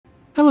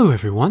Hello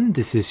everyone,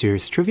 this is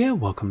Serious Trivia.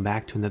 Welcome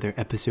back to another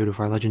episode of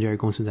our legendary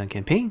Gongsun Zan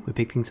campaign. We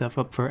pick things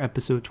up for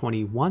episode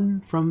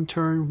 21 from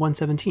turn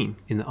 117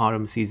 in the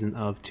autumn season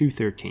of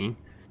 213.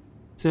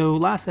 So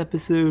last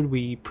episode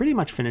we pretty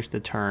much finished the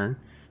turn.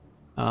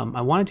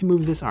 I wanted to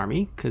move this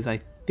army because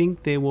I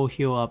think they will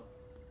heal up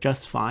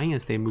just fine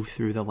as they move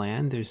through the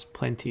land. There's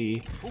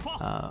plenty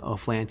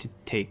of land to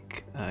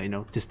take,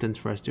 distance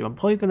for us to. I'm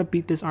probably going to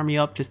beat this army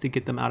up just to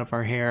get them out of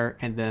our hair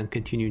and then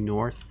continue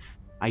north.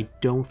 I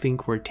don't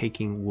think we're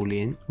taking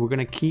Wulin. We're going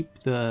to keep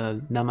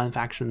the Naman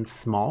faction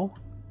small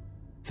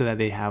so that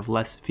they have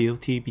less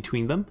fealty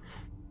between them.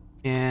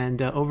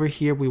 And over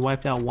here we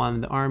wiped out one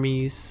of the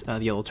armies,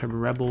 the Yellow Turban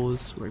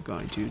Rebels. We're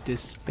going to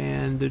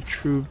disband the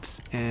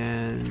troops,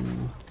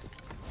 and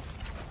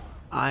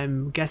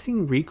I'm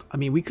guessing we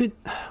could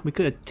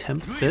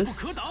attempt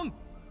this.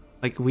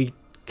 Like, we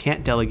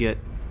can't delegate,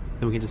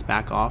 then we can just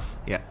back off.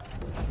 Yeah,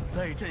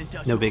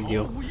 no big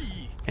deal.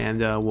 And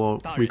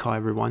we'll recall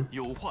everyone.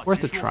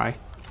 Worth a try.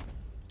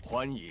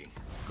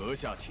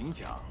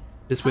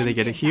 This way they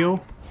get a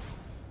heal.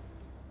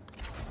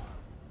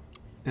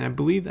 And I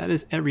believe that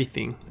is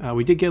everything.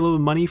 We did get a little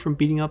money from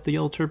beating up the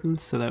Yellow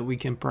Turbans so that we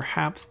can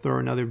perhaps throw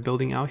another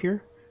building out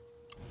here.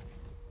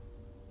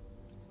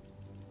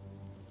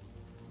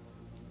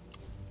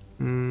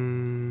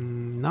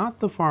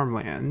 Not the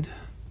farmland.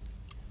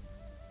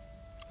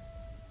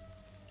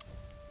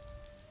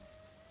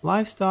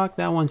 Livestock,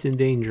 that one's in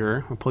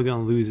danger. We're probably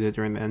going to lose it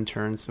during the end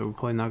turn, so we're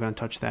probably not going to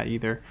touch that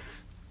either.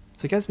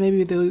 So I guess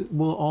maybe they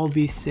will all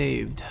be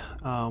saved.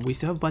 We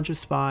still have a bunch of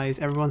spies.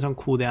 Everyone's on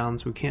cooldown,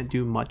 so we can't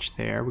do much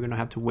there. We're going to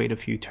have to wait a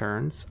few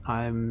turns.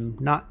 I'm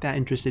not that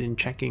interested in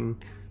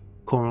checking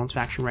Cornwall's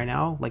faction right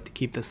now. I'd like to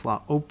keep the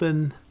slot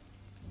open.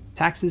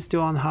 Tax is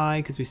still on high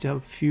because we still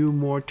have a few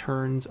more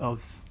turns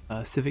of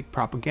civic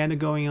propaganda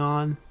going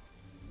on.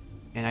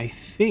 And I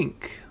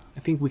think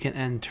we can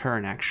end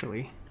turn,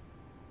 actually.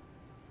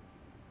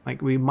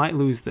 Like, we might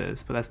lose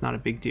this, but that's not a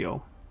big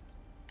deal.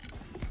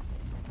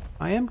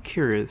 I am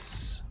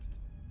curious.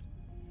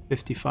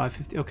 55,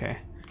 50, okay.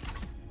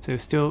 So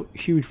still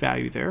huge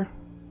value there,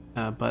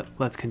 but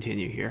let's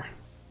continue here.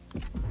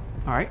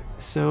 Alright,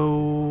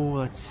 so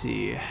let's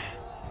see.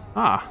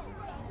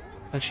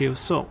 Actually,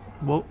 so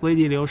well,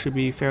 Lady Liu should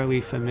be fairly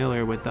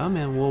familiar with them,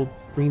 and we'll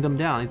bring them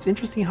down. It's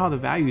interesting how the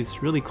value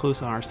is really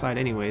close on our side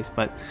anyways,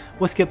 but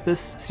we'll skip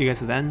this. See you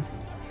guys at the end.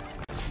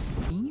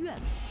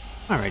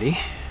 Alrighty.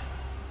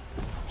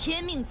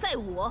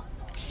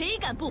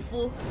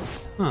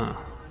 Huh.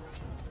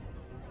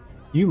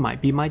 You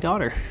might be my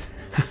daughter.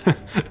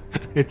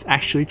 It's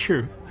actually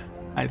true.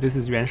 This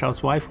is Yuan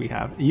Shao's wife we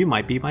have. You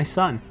might be my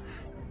son.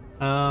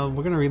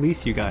 We're gonna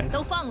release you guys.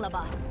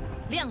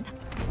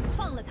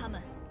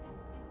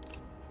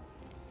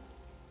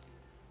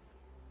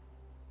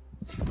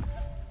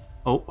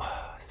 Oh,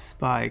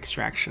 spy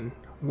extraction.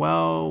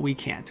 Well, we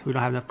can't. We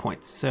don't have enough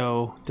points,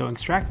 so don't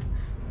extract.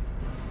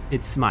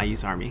 It's Sima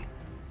Yi's army.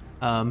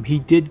 He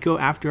did go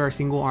after our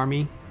single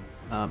army.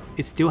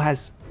 It still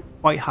has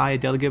quite high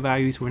delegate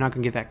values. We're not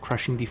going to get that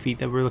crushing defeat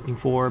that we're looking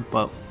for,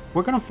 but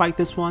we're going to fight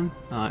this one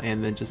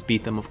and then just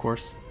beat them, of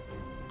course.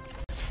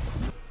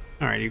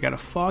 Alright, you got a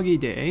foggy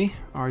day.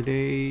 Are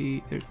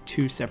they... They're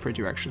two separate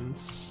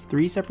directions.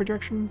 Three separate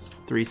directions?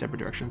 Three separate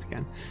directions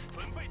again.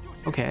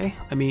 Okay,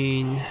 I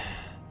mean...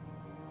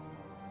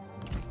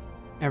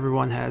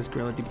 Everyone has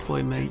guerrilla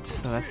deployment,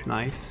 so that's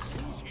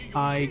nice.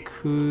 I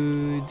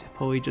could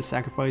probably just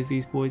sacrifice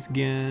these boys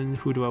again.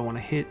 Who do I want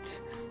to hit?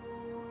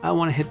 I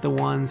want to hit the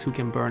ones who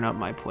can burn up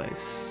my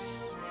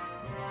place.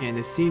 And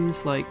it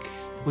seems like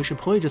we should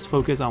probably just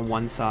focus on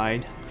one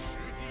side.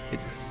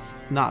 It's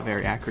not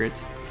very accurate.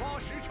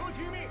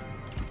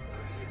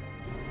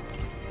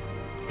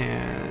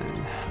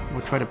 And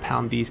we'll try to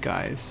pound these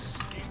guys.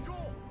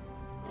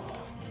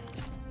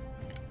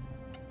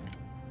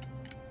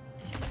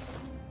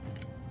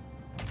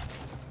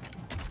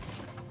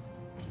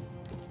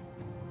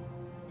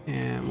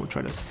 And we'll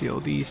try to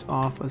seal these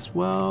off as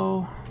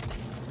well.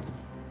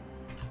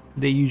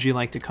 They usually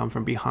like to come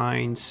from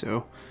behind,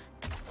 so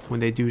when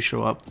they do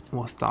show up,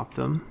 we'll stop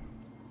them.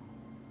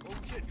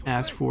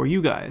 As for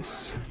you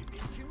guys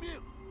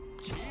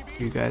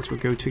will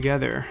go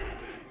together.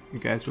 You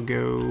guys will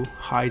go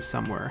hide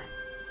somewhere.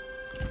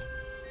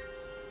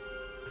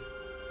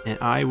 And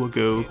I will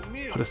go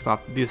put a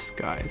stop to these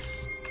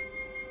guys.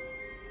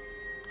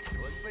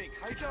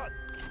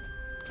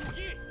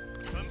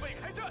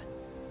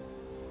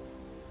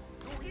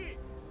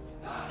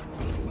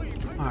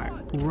 Alright,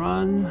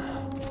 run.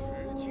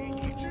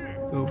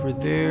 Go over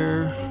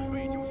there.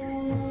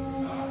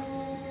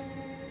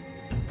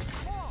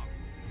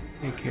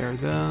 Take care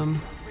of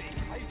them.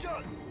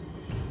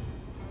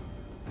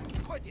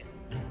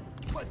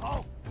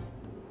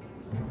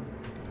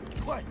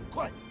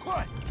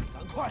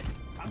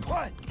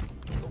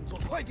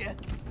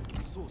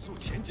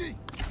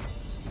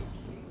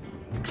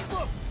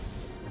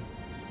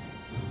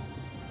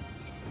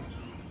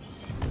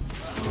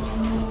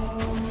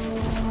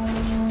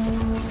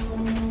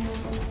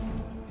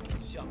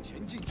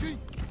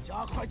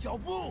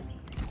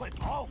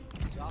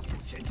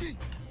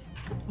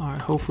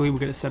 Alright, hopefully we're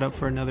gonna set up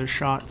for another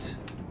shot.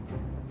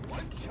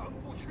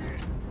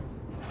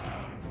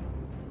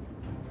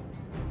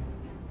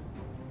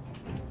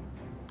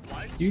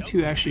 You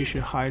two actually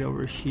should hide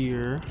over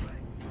here.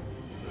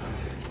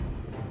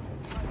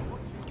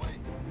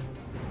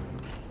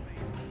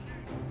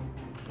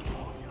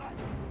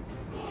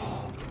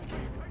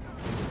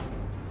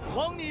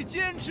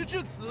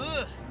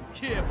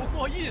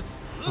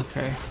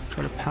 Okay,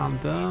 try to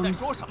pound them.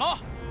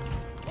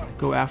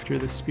 Go after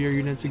the spear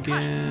units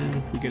again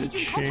if we get a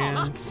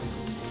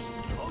chance.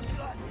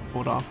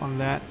 Hold off on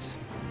that.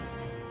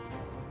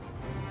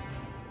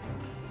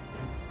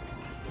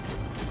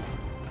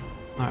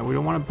 Alright, we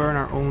don't want to burn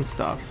our own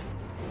stuff.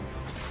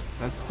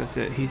 That's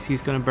it.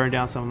 He's gonna burn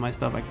down some of my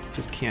stuff. I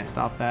just can't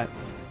stop that.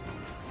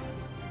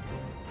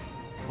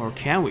 Or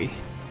can we?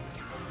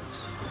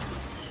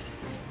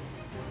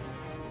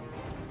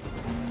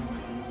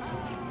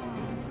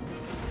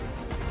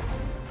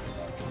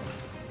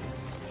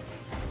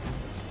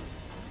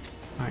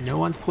 Alright, no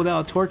one's pulled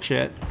out a torch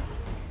yet.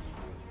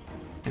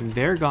 And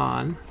they're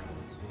gone.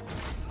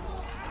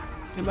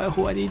 And by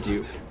who I need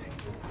you.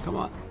 Come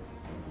on.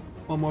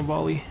 One more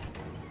volley.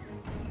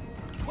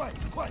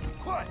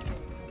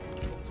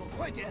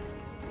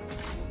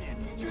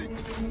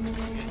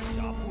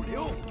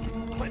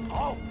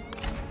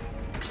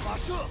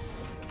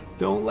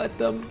 Don't let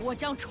them.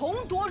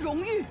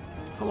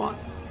 Come on.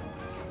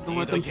 Don't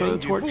let them throw the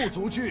torch.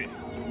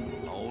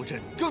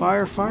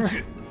 Fire, fire.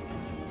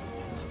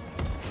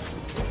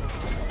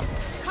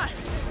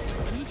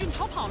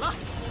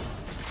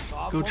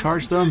 Go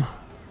charge them.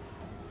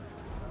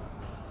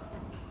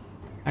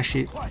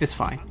 Actually, it's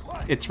fine.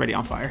 It's ready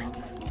on fire.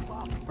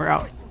 We're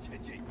out.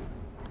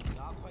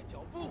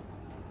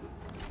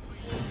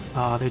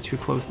 They're too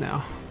close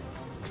now.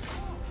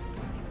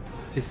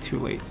 It's too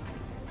late.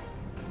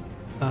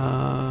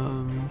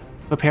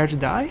 Prepare to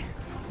die?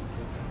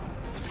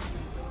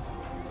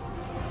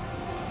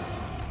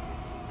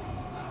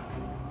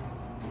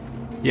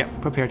 Yeah,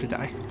 prepare to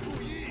die.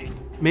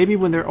 Maybe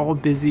when they're all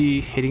busy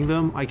hitting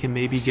them, I can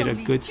maybe get a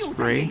good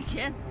spray.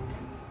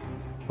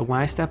 But when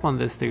I step on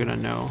this, they're gonna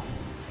know.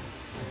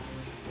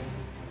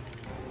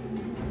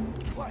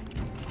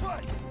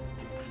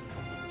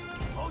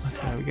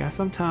 Okay, we got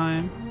some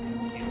time.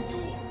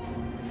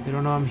 They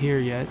don't know I'm here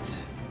yet.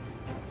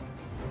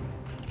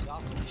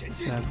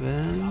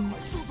 7,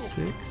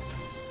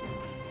 6.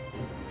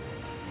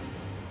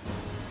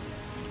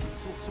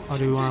 How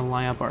do we want to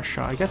line up our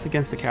shot? I guess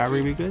against the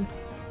cavalry we good.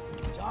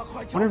 I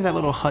wonder if that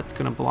little hut's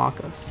gonna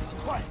block us.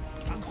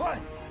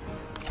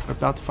 We're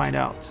about to find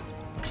out.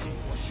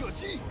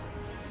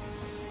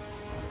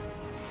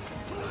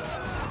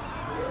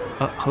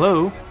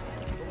 Hello?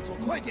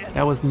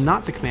 That was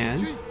not the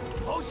command.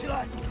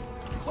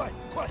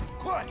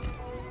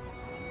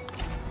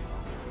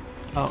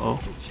 Uh-oh.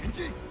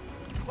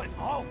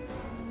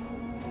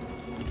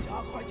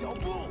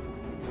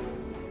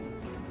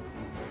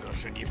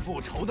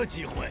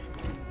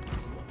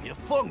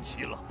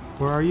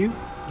 Where are you?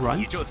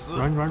 Run.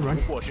 Run, run, run.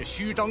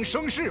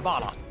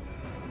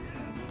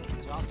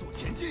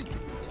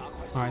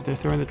 Alright, they're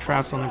throwing the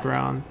traps on the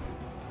ground,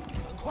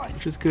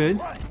 which is good.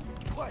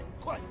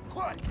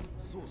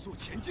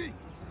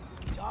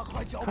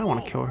 Kinda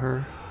want to kill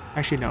her.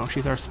 Actually, no,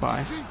 she's our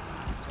spy.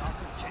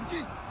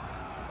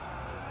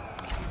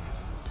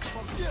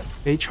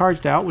 They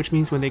charged out, which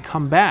means when they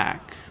come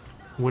back,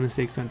 Wooden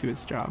Stake's gonna do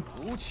its job.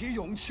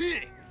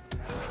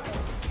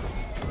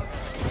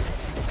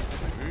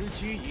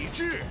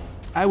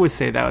 I would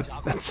say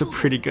that's a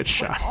pretty good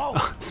shot.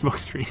 Oh, smoke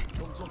screen.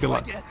 Good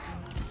luck.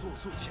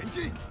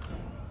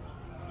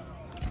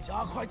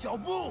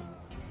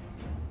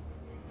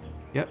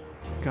 Yep,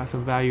 got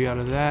some value out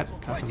of that.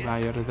 Got some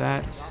value out of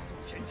that.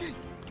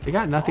 They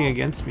got nothing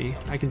against me.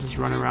 I can just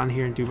run around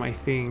here and do my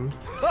thing.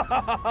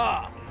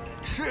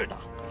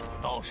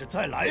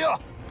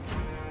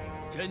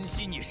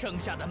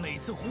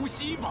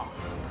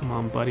 Come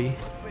on, buddy.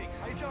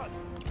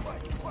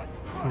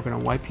 We're gonna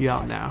wipe you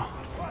out now.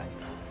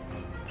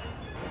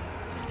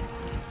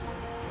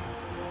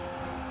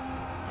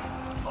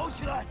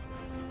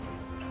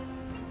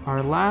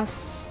 Our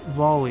last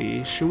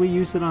volley, should we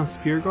use it on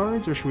spear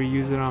guards or should we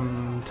use it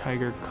on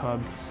tiger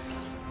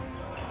cubs?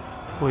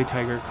 Holy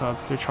tiger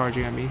cubs, they're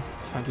charging at me.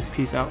 Time to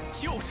peace out.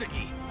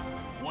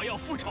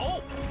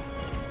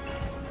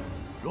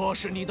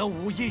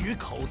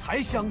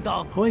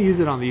 I'll use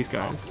it on these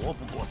guys.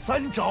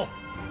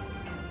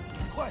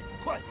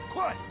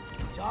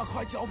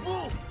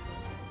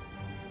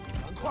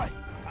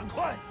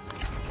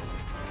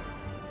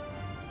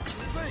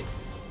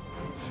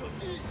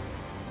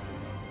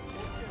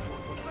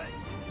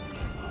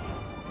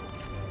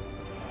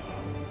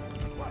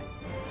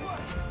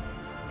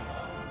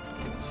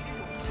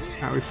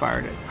 Alright, we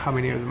fired it. How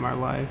many of them are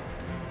alive?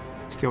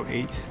 Still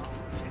 8.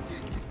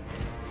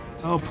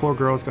 Oh, poor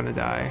girl's gonna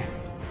die.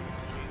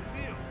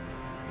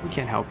 We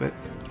can't help it.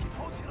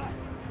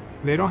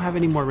 They don't have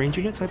any more range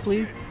units, I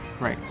believe?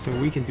 Right, so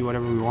we can do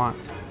whatever we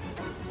want.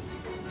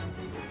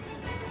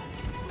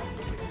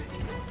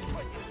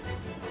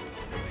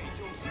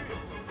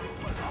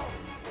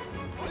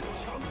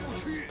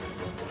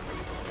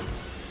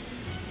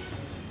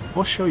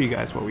 We'll show you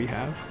guys what we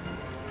have.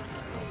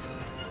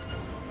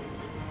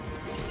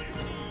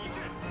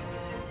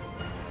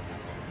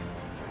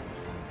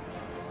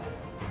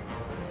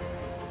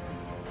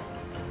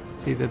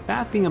 See, the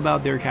bad thing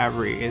about their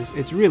cavalry is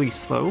it's really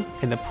slow,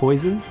 and the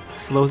poison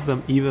slows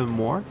them even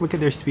more. Look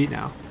at their speed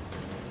now.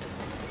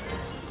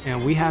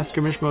 And we have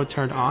skirmish mode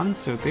turned on,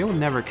 so they will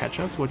never catch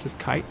us. We'll just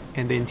kite,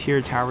 and the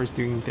interior tower is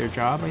doing their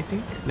job, I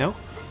think. No?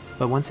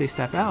 But once they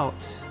step out...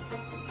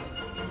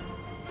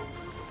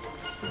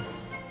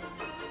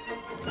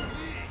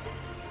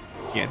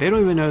 yeah, they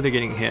don't even know they're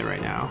getting hit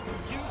right now.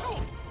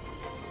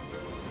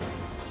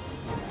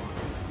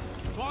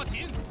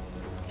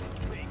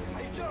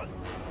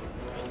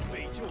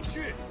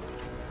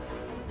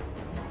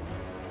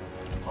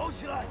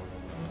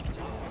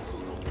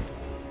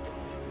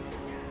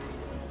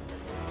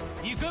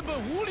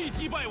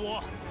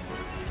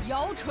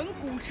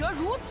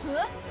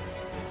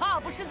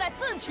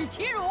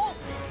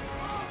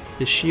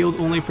 The shield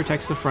only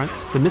protects the front.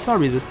 The missile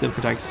resistance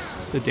protects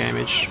the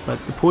damage,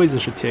 but the poison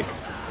should tick.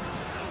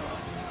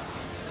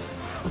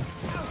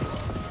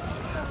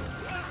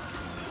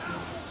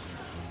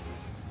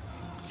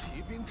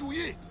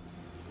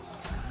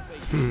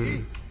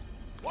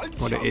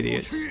 What an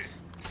idiot.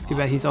 Too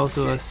bad he's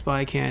also a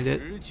spy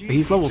candidate. But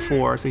he's level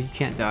 4, so he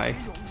can't die.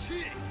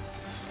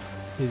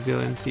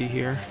 Resiliency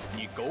here.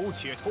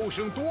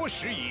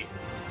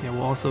 Yeah,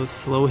 we'll also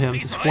slow him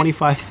to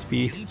 25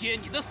 speed. And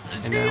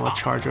then we'll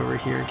charge over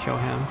here and kill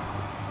him.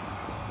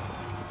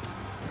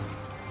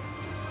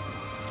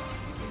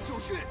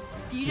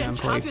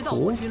 Gunplay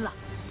cool. Here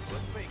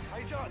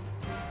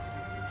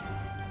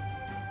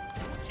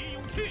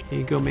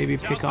you go, maybe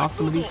pick off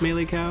some of these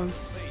melee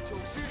cows.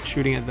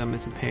 Shooting at them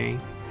is a pain.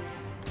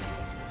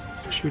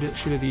 Shoot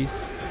at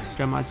these.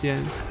 战马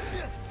剑.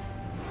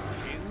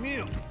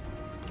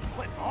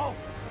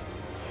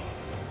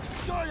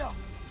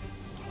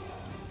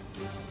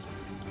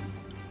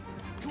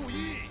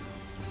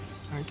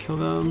 Alright, kill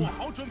them.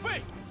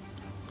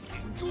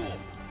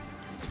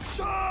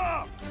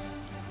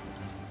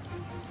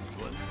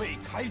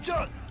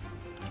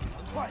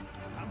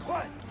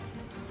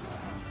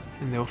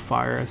 And they'll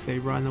fire as they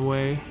run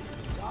away.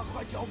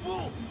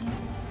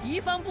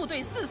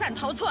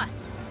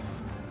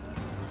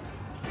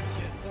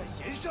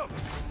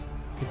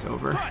 It's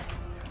over.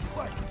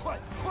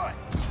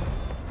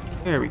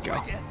 There we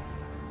go.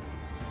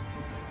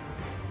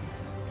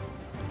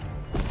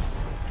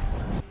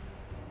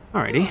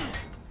 Alrighty.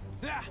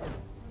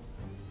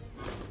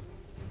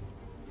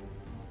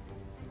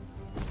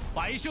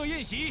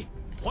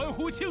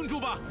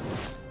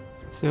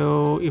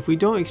 So if we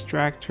don't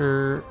extract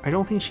her, I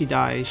don't think she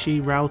dies. She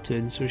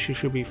routed, so she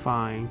should be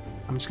fine.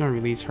 I'm just gonna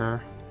release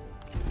her.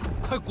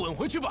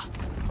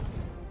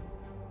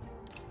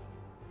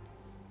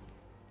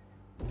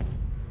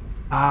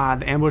 Ah,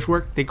 the ambush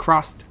worked. They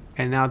crossed,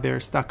 and now they're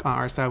stuck on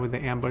our side with the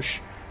ambush.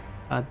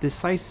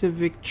 Decisive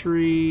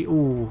victory.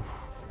 Ooh,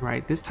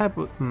 right. This type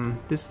of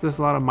there's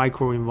a lot of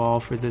micro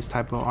involved for this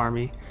type of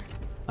army.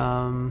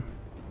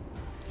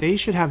 They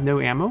should have no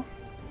ammo,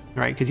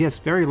 right? Because he has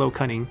very low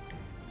cunning.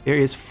 There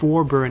is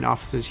 4 Burin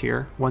officers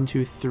here. 1,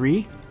 2,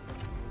 3,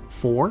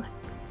 4.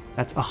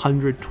 That's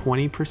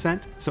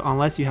 120%. So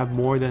unless you have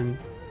more than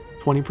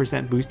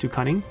 20% boost to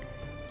cunning,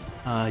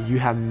 you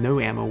have no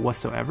ammo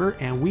whatsoever.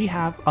 And we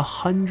have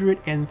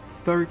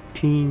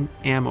 113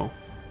 ammo.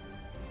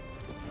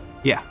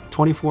 Yeah,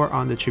 24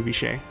 on the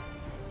trebuchet.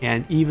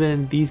 And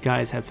even these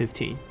guys have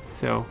 15.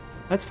 So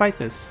let's fight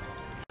this.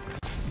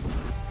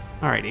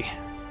 Alrighty.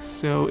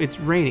 So it's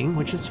raining,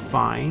 which is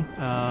fine.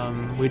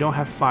 We don't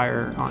have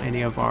fire on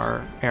any of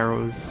our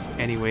arrows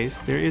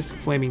anyways. There is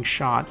flaming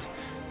shot,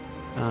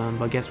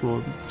 but I guess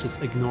we'll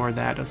just ignore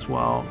that as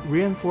well.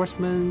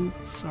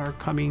 Reinforcements are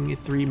coming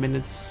 3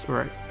 minutes,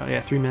 or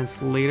 3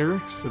 minutes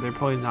later, so they're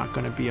probably not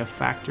going to be a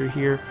factor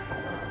here.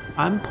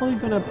 I'm probably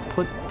going to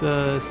put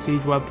the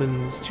siege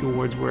weapons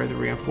towards where the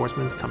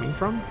reinforcement is coming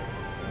from,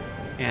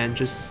 and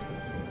just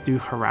do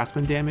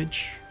harassment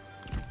damage.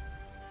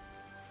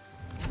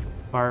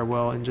 Fire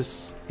well, and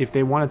just if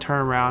they want to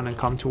turn around and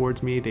come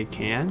towards me, they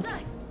can.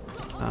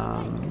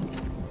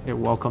 They're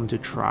welcome to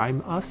try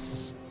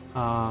us.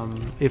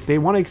 If they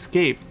want to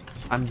escape,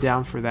 I'm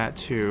down for that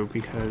too,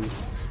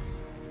 because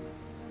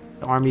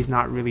the army's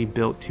not really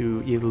built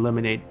to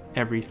eliminate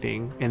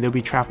everything, and they'll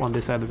be trapped on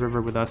this side of the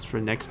river with us for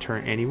next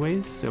turn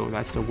anyways, so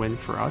that's a win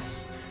for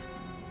us.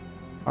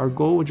 Our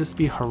goal would just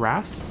be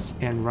harass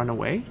and run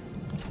away.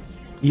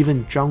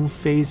 Even Zhang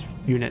Fei's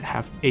unit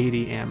have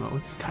 80 ammo.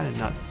 It's kind of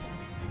nuts.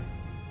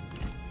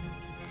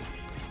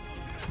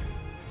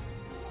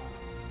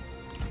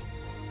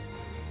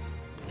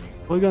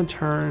 We're gonna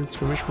turn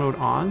skirmish mode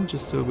on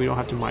just so we don't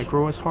have to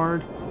micro as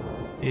hard.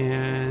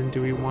 And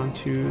do we want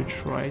to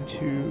try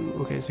to...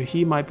 okay, so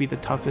he might be the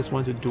toughest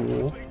one to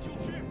duel.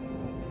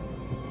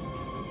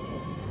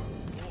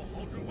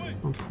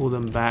 I'll pull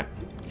them back.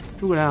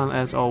 Through down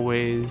as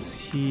always.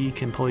 He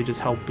can probably just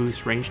help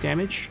boost range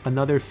damage.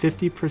 Another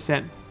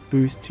 50%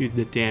 boost to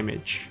the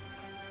damage.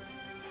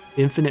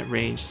 Infinite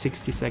range,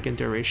 60-second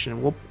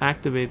duration. We'll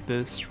activate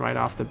this right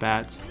off the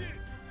bat.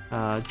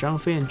 Zhang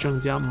Fei and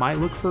Zheng Jiang might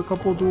look for a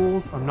couple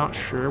duels. I'm not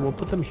sure. We'll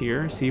put them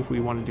here, see if we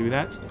want to do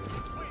that.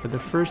 But the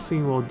first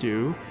thing we'll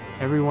do,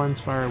 everyone's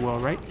fire well,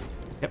 right?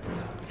 Yep.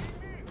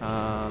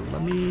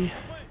 Let me...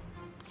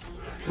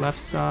 Left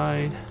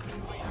side,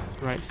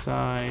 right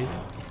side.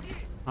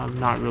 I'm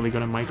not really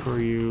going to micro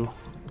you.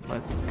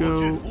 Let's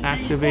go.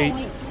 Activate.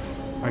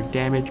 Our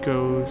damage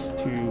goes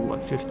to,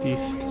 what,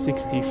 50,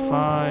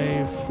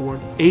 65,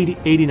 40, 80,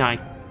 89.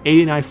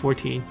 89,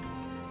 14.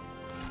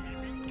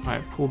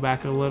 Alright, pull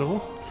back a little.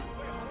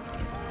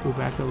 Pull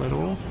back a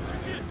little.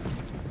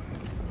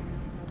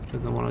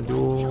 Doesn't want to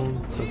duel.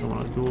 Doesn't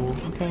want to duel.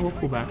 Okay, we'll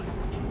pull back.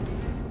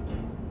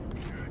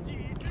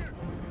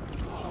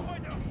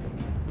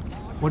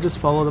 We'll just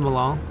follow them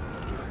along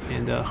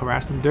and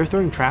harass them. They're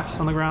throwing traps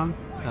on the ground.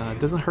 It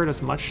doesn't hurt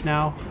us much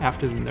now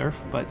after the nerf,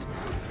 but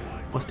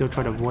we'll still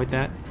try to avoid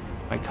that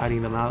by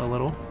cutting them out a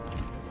little.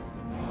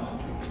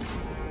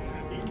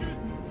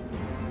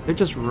 They're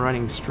just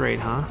running straight,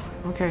 huh?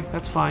 Okay,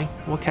 that's fine.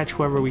 We'll catch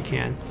whoever we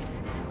can.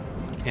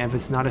 And if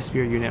it's not a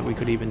spear unit, we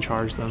could even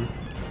charge them.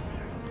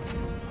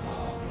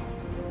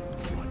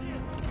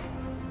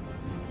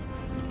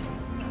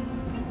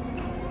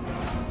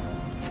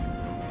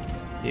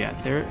 Yeah,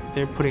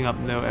 they're putting up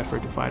no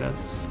effort to fight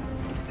us.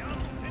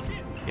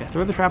 Yeah,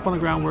 throw the trap on the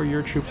ground where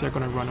your troops are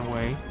going to run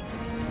away.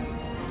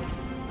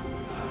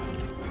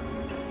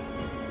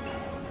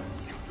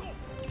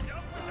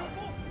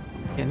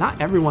 Yeah,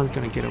 not everyone's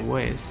going to get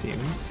away, it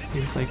seems.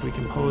 Seems like we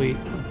can probably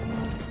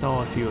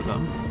stall a few of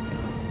them.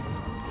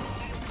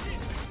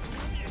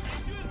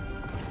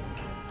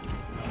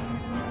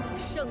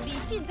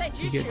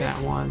 You get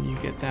that one, you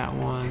get that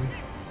one.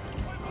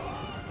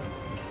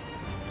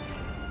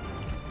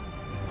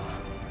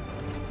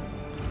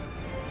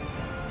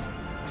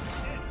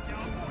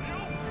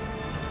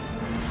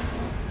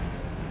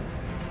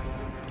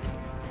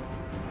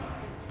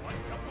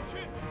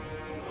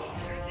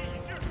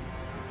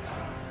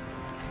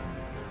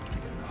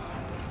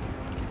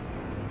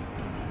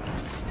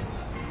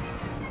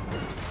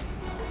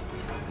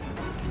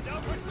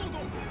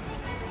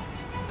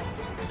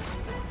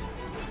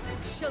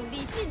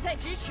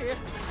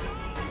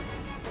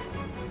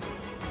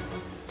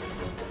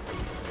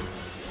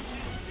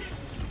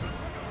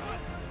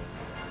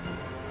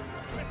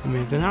 I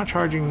mean, if they're not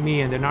charging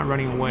me and they're not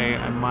running away,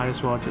 I might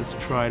as well just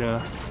try to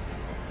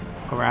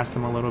harass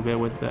them a little bit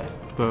with the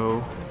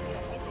bow.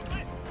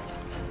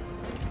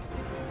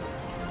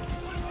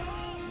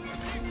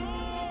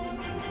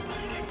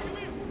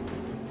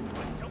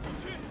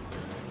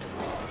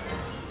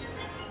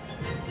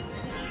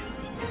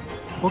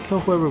 We'll kill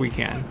whoever we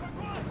can.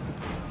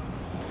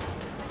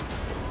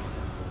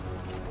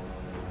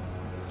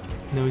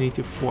 No need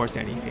to force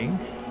anything.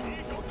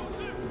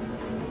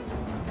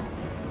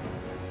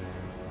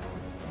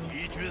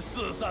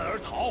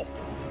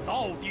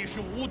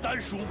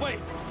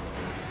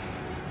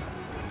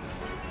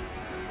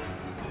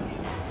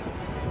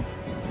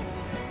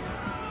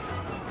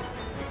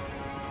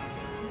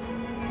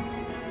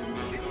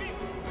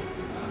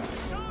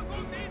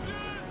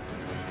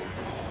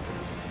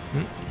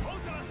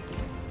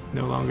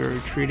 No longer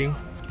retreating.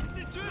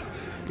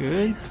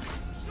 Good.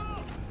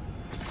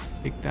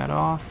 Take that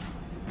off.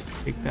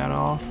 Take that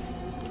off.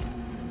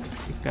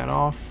 Take that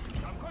off.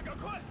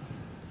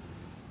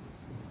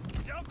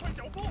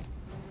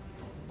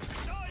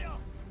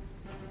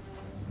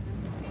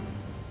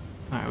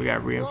 Alright, we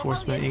got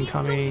reinforcement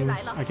incoming.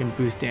 I can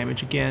boost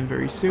damage again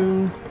very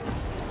soon.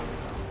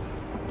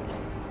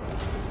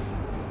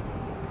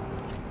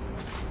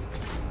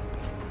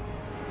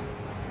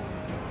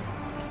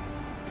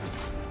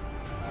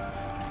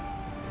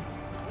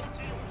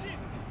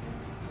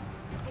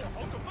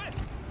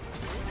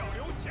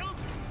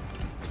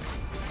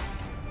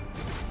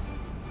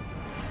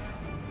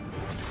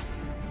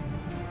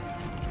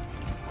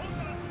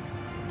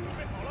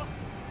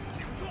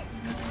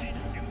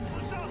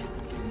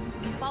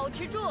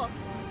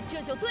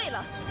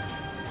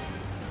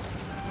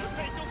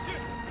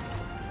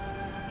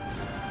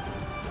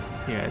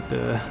 Yeah,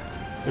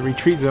 the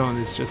retreat zone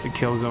is just a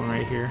kill zone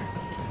right here.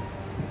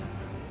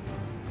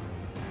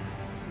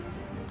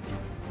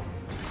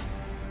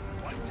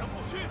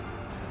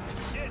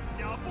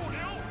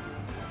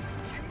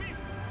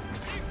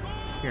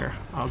 Here,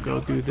 I'll go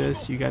do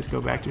this. You guys go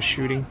back to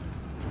shooting.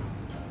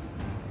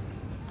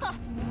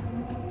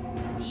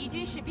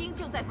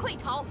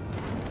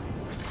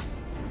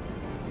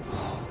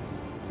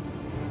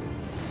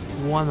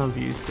 One of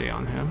you stay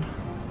on him.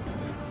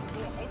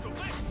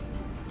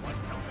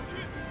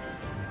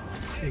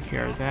 Take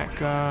care of that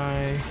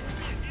guy.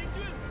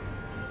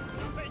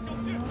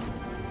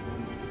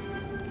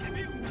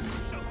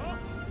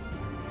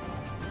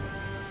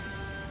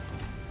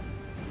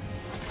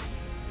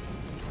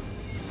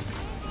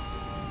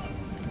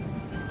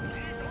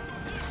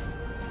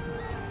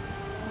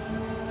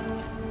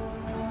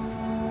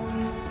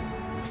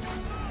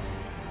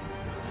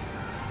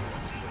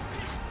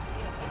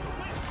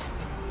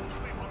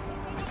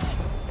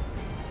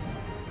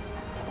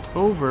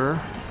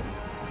 over,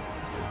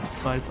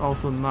 but it's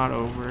also not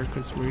over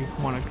because we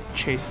want to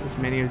chase as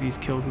many of these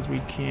kills as we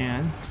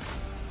can.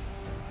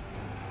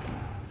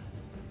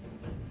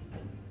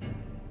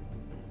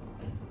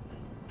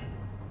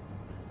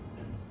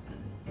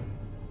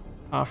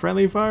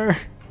 Friendly fire.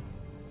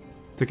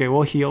 It's okay.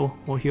 We'll heal.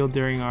 We'll heal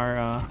during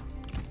our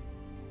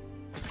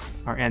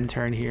end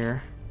turn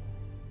here.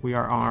 We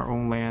are on our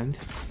own land.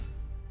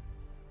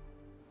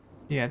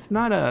 Yeah, it's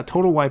not a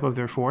total wipe of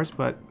their force,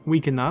 but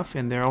weak enough,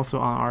 and they're also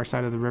on our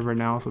side of the river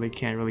now, so they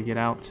can't really get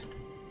out.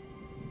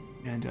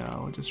 And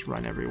we'll just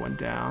run everyone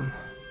down.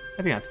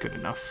 I think that's good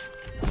enough.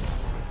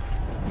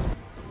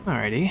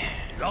 Alrighty.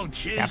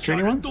 Capture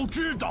anyone?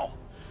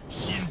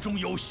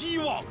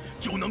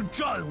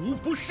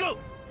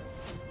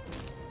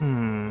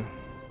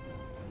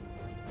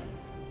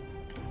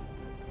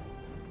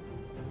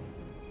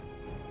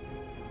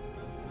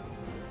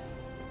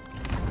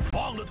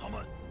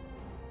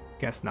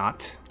 Guess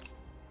not.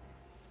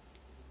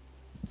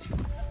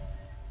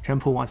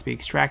 Temple wants to be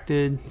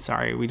extracted.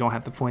 Sorry, we don't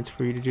have the points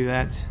for you to do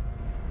that.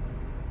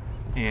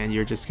 And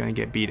you're just gonna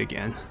get beat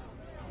again.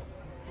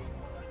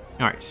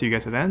 Alright, see you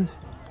guys at the end.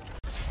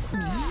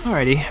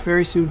 Alrighty,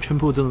 very soon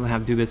Temple doesn't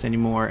have to do this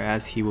anymore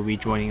as he will be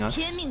joining us.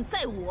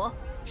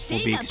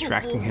 We'll be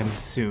extracting him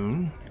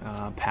soon.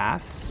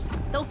 Pass.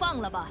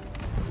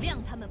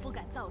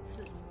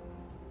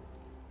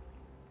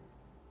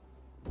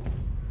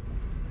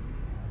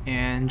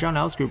 And John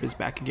L's group is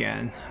back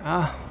again.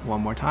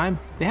 One more time.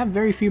 They have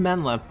very few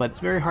men left, but it's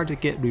very hard to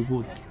get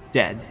Riwu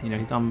dead. You know,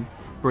 he's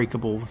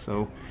unbreakable,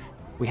 so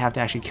we have to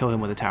actually kill him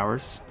with the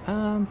towers.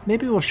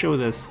 Maybe we'll show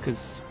this,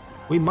 because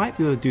we might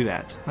be able to do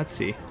that. Let's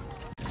see.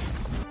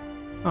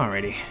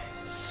 Alrighty.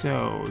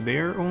 So,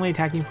 they're only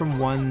attacking from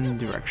one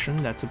direction.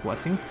 That's a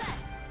blessing.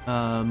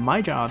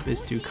 My job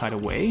is to cut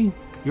away.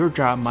 Your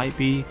job might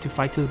be to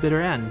fight to the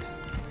bitter end.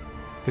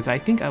 Because I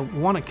think I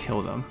want to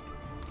kill them.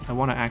 I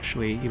want to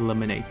actually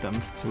eliminate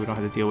them so we don't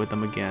have to deal with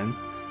them again.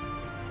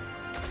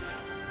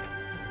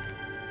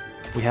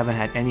 We haven't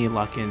had any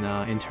luck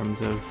in terms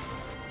of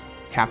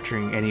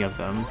capturing any of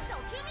them.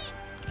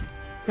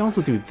 We can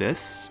also do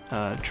this.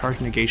 Charge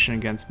negation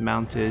against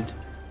mounted,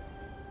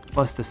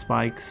 plus the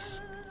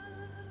spikes.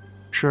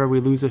 Sure,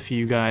 we lose a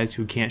few guys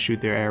who can't shoot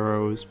their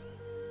arrows,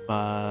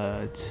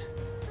 but...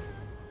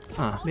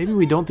 maybe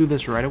we don't do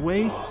this right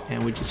away,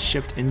 and we just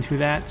shift into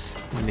that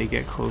when they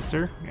get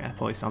closer. Yeah, that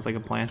probably sounds like a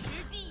plan.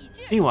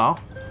 Meanwhile,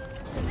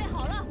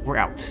 we're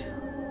out.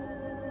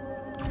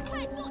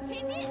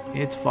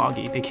 It's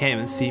foggy. They can't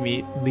even see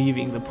me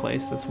leaving the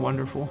place. That's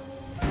wonderful.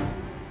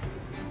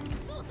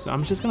 So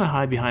I'm just gonna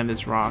hide behind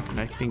this rock, and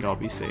I think I'll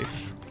be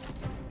safe.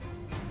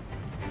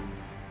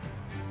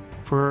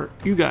 For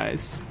you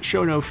guys,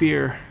 show no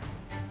fear.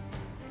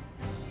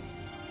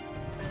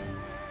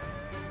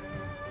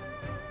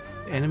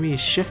 The enemy is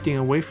shifting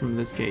away from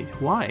this gate.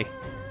 Why?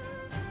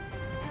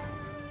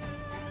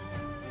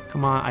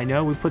 Come on, I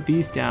know we put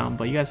these down,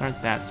 but you guys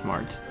aren't that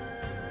smart.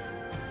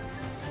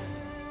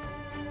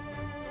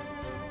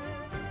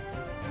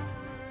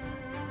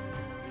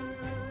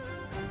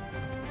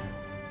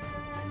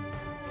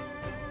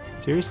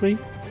 Seriously?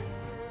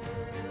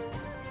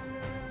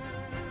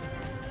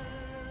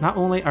 Not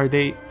only are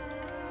they...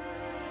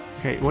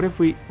 Okay, what if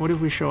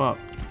we show up?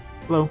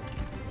 Hello?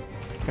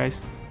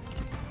 Guys?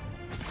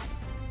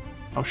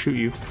 I'll shoot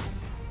you.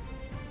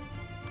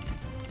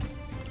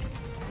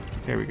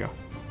 There we go.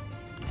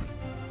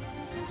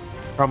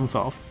 Problem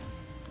solved.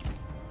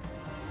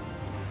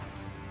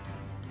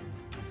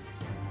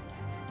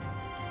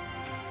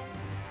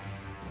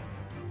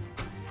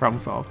 Problem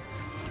solved.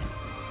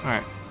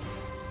 Alright.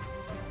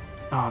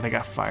 Oh, they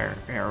got fire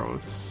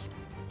arrows.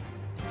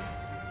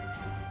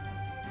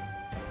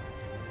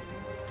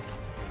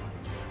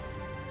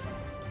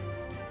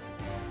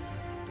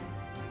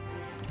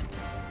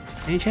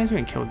 Any chance we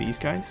can kill these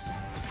guys?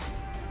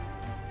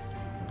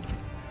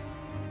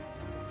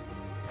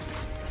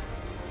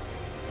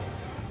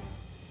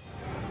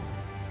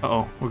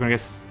 Uh-oh, we're gonna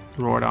get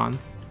roared on.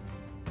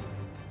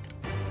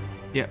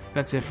 Yep,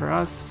 that's it for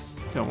us.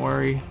 Don't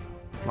worry.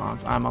 As long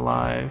as I'm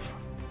alive,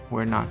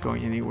 we're not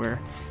going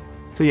anywhere.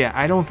 So yeah,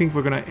 I don't think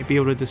we're gonna be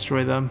able to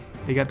destroy them.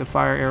 They got the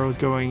fire arrows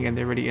going and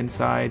they're already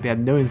inside. They have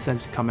no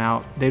incentive to come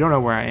out. They don't know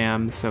where I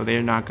am, so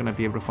they're not gonna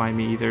be able to find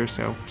me either.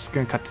 So just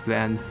gonna cut to the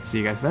end. See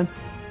you guys then.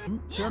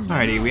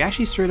 Alrighty, we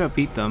actually straight up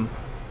beat them.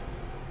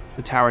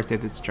 The towers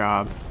did its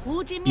job.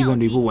 Even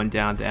Riwu went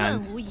down to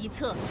end.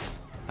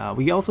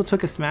 We also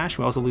took a smash.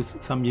 We also lose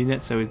some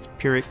units, so it's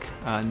Pyrrhic.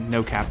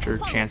 No capture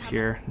chance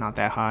here, not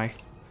that high.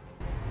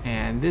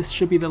 And this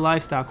should be the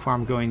livestock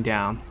farm going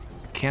down.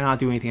 Cannot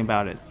do anything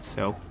about it,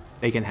 so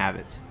they can have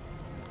it.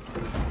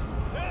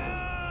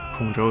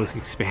 Hongzhou is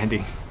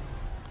expanding.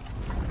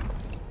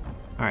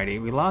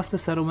 Alrighty, we lost the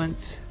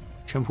settlement.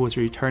 Chengpu is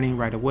returning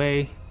right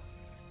away.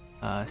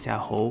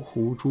 Xiahou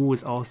Huzhu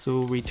is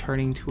also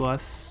returning to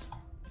us.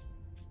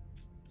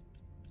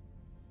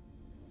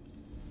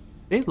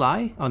 They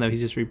lie? Oh no, he's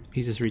just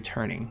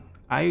returning.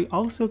 I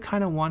also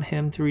kind of want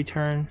him to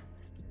return.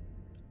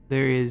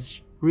 There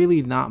is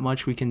really not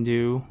much we can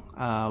do.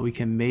 We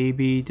can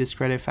maybe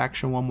discredit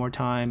faction one more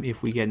time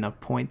if we get enough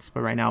points,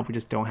 but right now we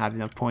just don't have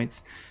enough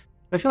points.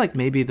 I feel like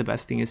maybe the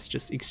best thing is to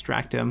just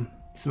extract him.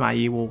 Sima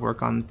Yi will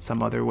work on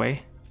some other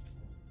way.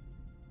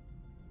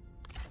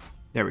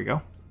 There we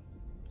go.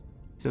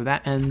 So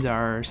that ends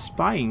our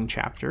spying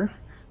chapter.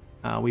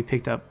 We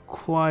picked up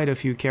quite a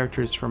few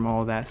characters from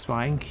all that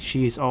spying.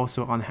 She's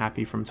also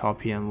unhappy from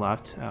Talpi and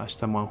left,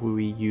 someone who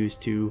we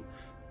used to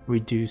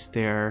reduce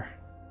their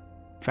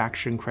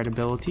faction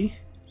credibility.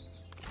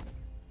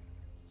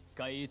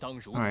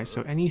 Alright,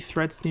 so any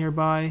threats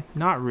nearby?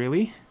 Not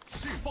really.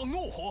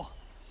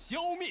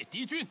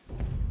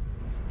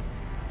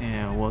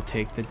 And we'll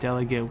take the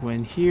delegate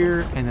win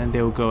here, and then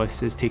they'll go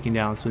assist taking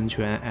down Sun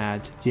Quan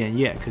at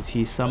Jianye, because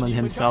he summoned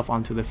himself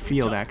onto the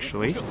field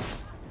actually.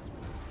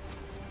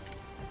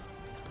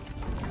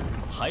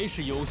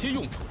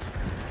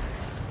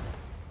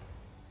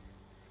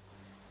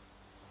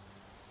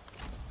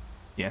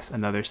 Yes,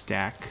 another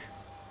stack.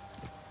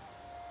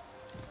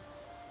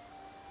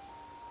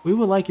 We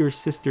would like your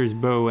sister's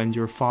bow and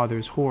your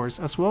father's horse,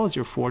 as well as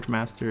your forge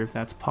master if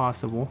that's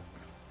possible.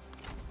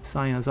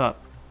 Sign us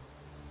up.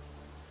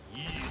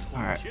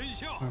 Alright,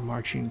 we're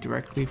marching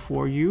directly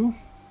for you.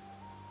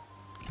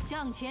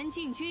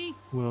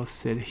 We'll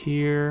sit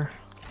here.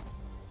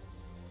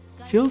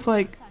 Feels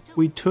like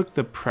we took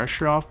the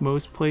pressure off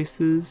most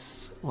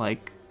places.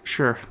 Like,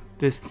 sure,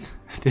 this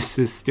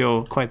is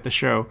still quite the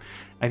show.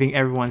 I think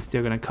everyone's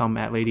still gonna come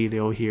at Lady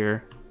Liu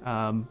here,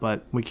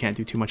 but we can't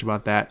do too much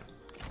about that.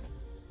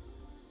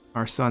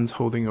 Our son's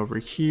holding over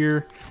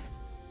here.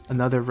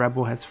 Another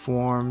rebel has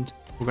formed.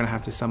 We're gonna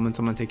have to summon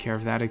someone to take care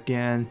of that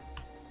again.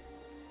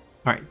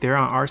 Alright, they're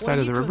on our side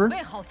of the river,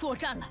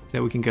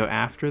 so we can go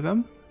after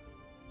them.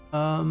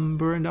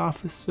 Burned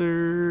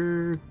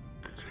officer...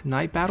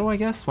 night battle, I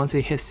guess. Once they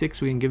hit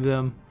 6, we can give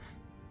them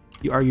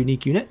our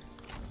unique unit.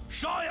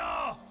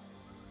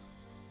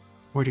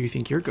 Where do you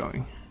think you're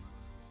going?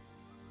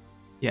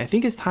 Yeah, I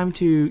think it's time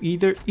to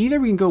either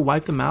we can go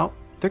wipe them out.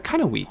 They're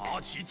kind of weak.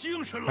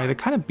 Right, they're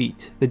kind of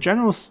beat. The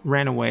generals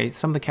ran away.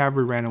 Some of the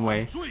cavalry ran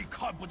away.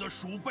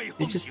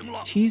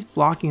 He's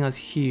blocking us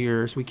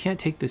here, so we can't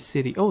take the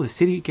city. Oh, the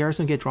city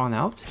garrison get drawn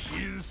out?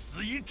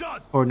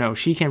 Or no,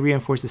 she can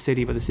reinforce the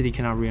city, but the city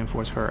cannot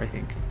reinforce her, I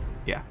think.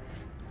 Yeah.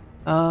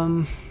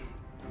 I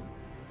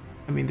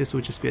mean, this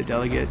would just be a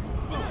delegate.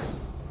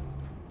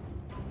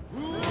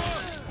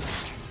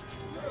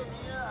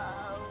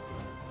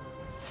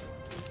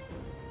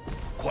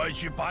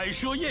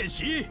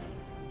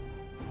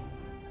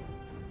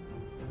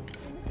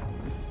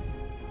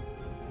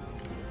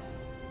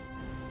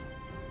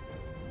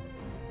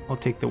 I'll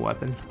take the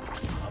weapon.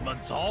 I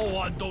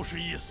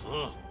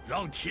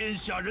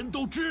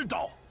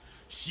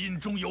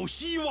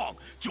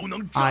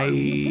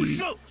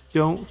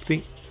don't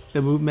think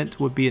the movement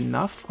would be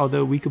enough,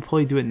 although we could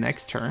probably do it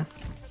next turn.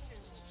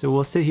 So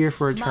we'll sit here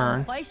for a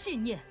turn. I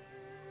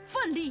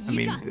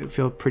mean, I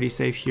feel pretty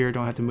safe here,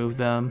 don't have to move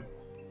them.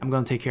 I'm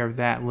gonna take care of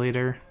that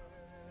later.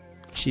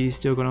 She's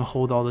still gonna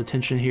hold all the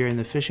tension here in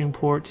the fishing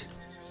port.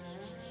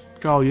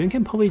 Zhao Yun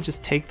can probably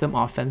just take them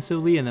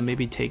offensively and then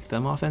maybe take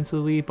them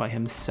offensively by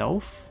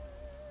himself.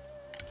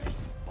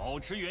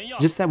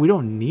 Just that we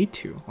don't need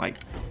to. Like,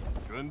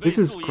 this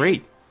is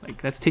great.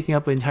 Like, that's taking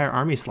up an entire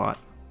army slot.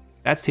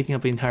 That's taking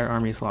up the entire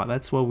army slot.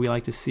 That's what we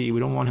like to see. We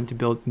don't want him to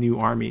build new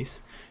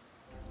armies.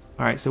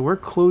 Alright, so we're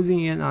closing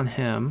in on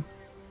him.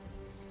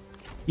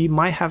 He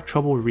might have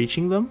trouble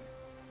reaching them,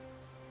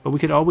 but we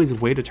could always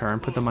wait a turn,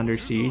 put them under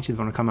siege. If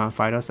they want to come out and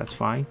fight us, that's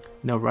fine.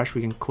 No rush,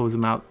 we can close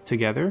them out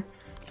together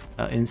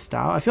in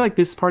style. I feel like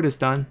this part is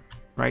done,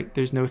 right?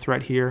 There's no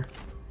threat here.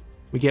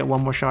 We get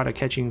one more shot at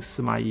catching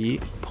Sima Yi.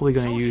 Probably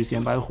going to use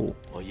Yan Bai Hu.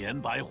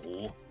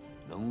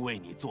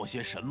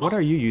 What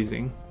are you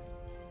using?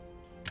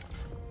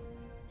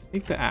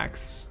 Take the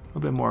axe, a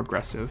little bit more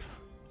aggressive.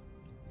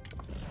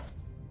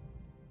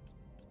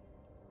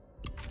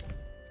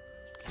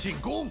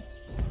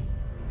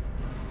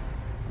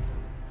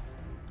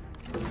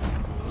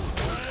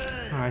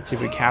 Alright, see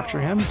if we capture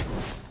him.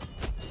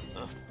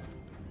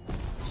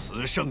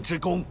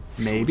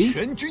 Maybe?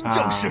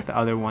 The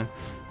other one.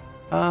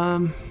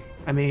 I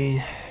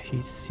mean,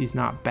 he's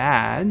not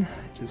bad.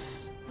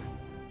 Just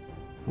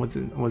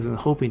wasn't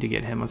hoping to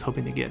get him. I was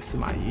hoping to get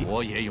Sima Yi.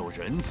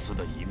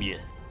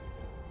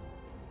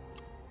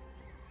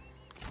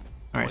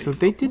 Alright, so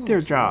they did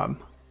their job.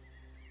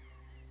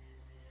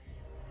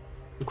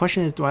 The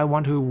question is, do I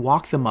want to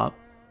walk them up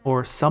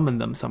or summon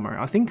them somewhere?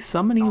 I think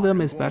summoning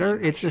them is better.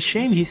 It's a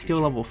shame he's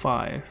still level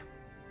 5.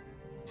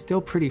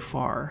 Still pretty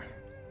far.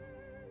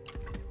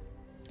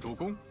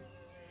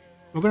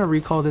 We're gonna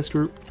recall this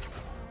group.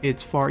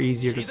 It's far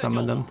easier to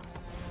summon them.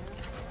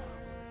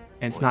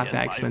 And it's not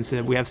that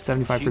expensive. We have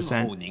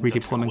 75%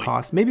 redeployment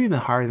cost. Maybe even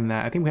higher than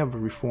that. I think we have a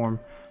reform.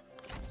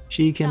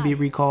 She can be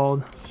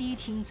recalled.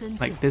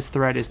 Like, this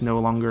threat is no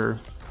longer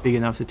big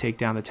enough to take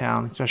down the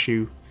town.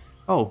 Especially...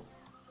 Oh.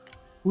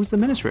 Who's the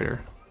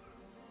administrator?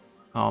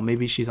 Oh,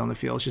 maybe she's on the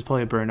field. She's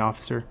probably a burned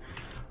officer.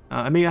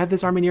 I mean, I have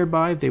this army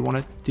nearby if they want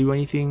to do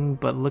anything,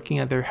 but looking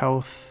at their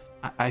health,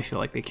 I feel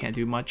like they can't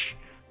do much.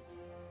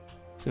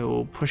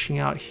 So pushing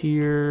out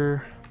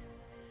here.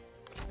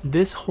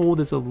 This hold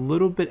is a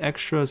little bit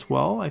extra as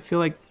well. I feel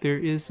like there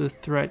is a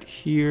threat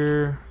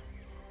here.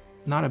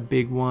 Not a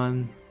big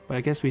one, but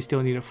I guess we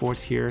still need a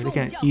force here. They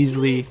can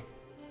easily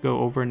go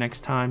over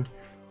next time.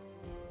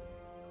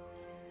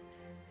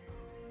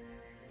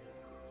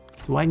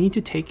 Do I need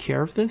to take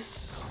care of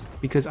this?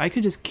 Because I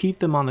could just keep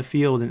them on the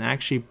field and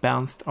actually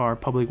bounce our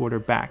public order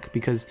back.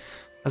 Because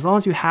as long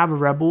as you have a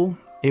rebel,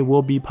 it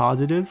will be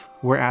positive.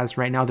 Whereas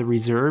right now the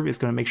reserve is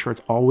going to make sure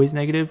it's always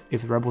negative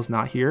if the rebel's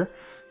not here.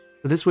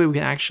 So this way we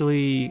can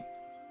actually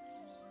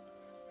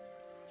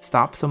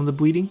stop some of the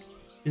bleeding,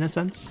 in a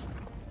sense.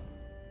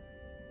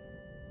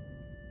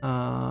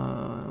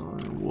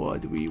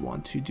 What do we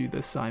want to do the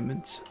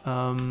assignment?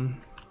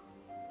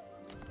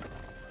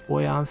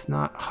 Boyan's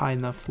not high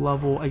enough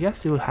level. I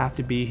guess it would have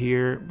to be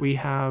here. We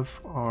have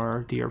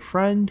our dear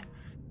friend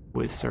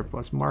with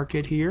surplus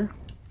market here.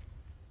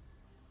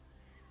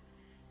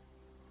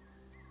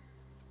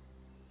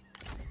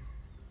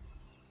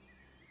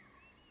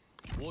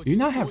 Do you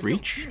not have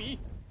reach?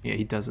 Yeah,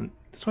 he doesn't.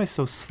 That's why it's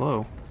so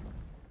slow.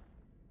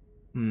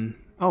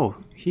 Oh,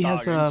 he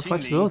has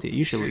flexibility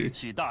usually.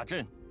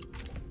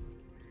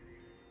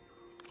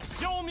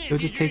 He'll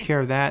just take care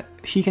of that.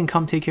 He can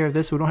come take care of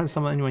this, so we don't have to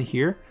summon anyone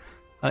here.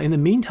 In the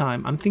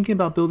meantime, I'm thinking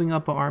about building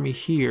up an army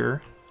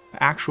here, an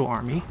actual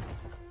army,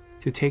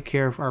 to take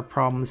care of our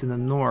problems in the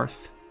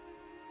north.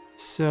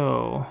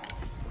 So,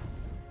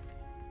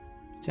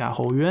 夏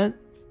侯渊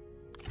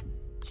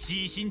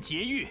悉心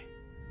节欲，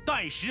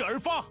待时而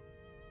发。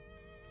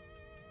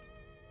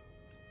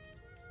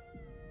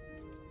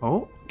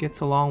 Oh,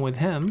 gets along with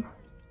him.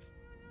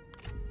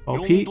 勇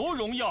OP. 夺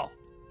荣耀。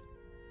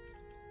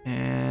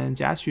 And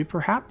Jiaxu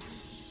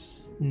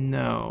perhaps?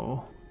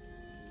 No.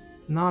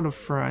 Not a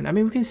friend. I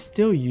mean, we can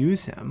still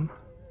use him.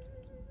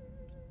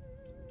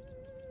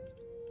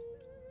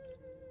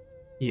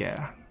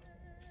 Yeah.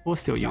 We'll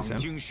still use him. 养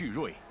精蓄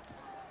锐。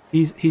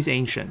 He's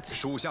ancient.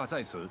 属下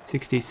在此。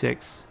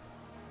 66.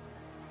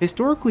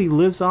 Historically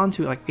lives on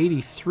to like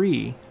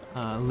 83.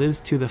 Lives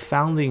to the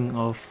founding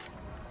of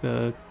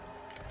the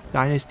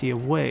dynasty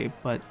of Wei,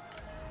 but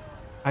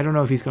I don't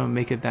know if he's going to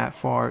make it that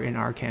far in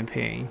our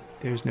campaign.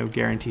 There's no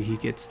guarantee he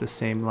gets the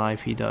same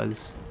life he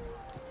does.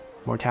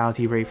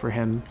 Mortality rate for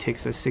him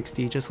ticks at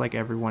 60 just like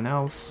everyone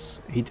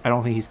else. I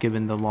don't think he's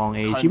given the long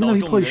age, even though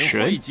he probably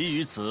should.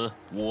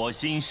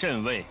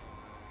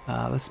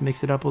 Let's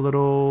mix it up a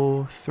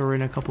little, throw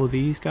in a couple of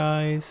these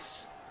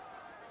guys.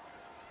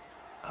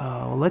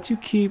 We'll let you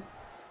keep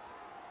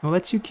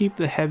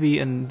the heavy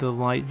and the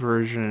light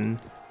version,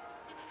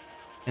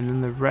 and then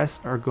the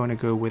rest are going to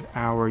go with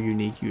our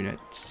unique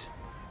unit.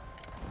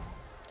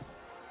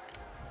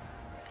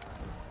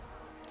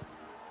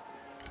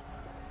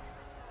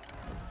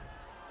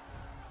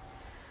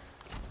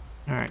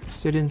 Alright,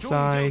 sit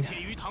inside.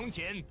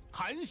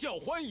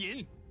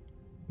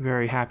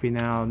 Very happy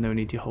now, no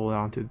need to hold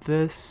on to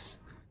this.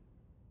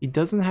 He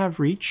doesn't have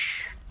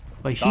reach,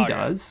 but he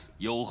does.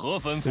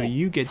 So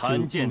you get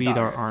to lead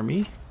our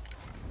army.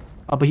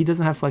 But he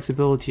doesn't have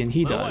flexibility and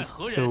he does.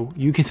 So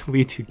you get to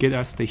lead to get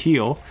us the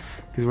heal,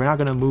 because we're not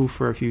going to move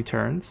for a few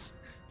turns.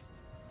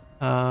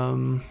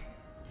 I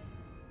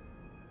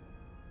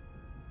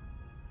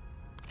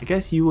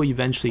guess you will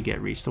eventually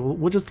get reach, so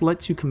we'll just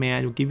let you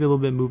command. We'll give you a little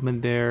bit of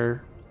movement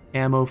there.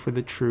 Ammo for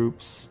the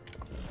troops.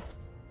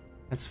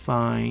 That's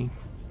fine.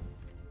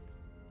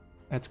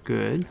 That's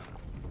good.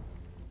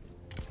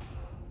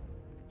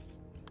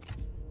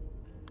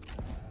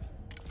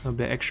 A little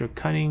bit extra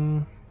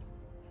cunning.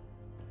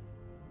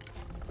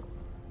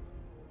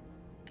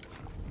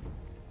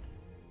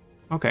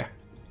 Okay.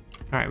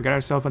 Alright, we got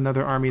ourselves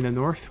another army in the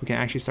north. We can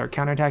actually start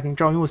counterattacking.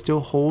 Zhao Yun will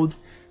still hold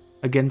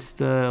against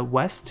the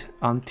west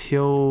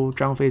until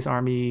Zhang Fei's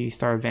army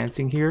start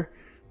advancing here.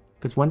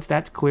 Because once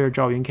that's clear,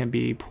 Zhao Yun can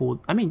be pulled.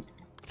 I mean,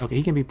 okay,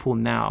 he can be pulled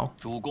now.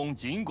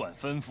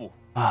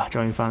 Ah,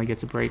 Zhao Yun finally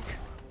gets a break.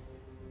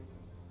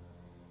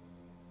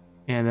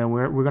 And then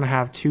we're going to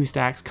have 2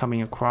 stacks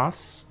coming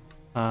across.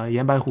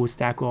 Yan Baihu's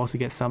stack will also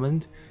get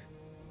summoned.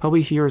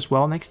 Probably here as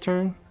well next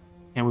turn.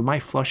 And we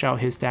might flush out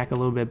his stack a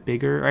little bit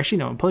bigger. Or actually,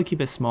 no, probably keep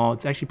it small.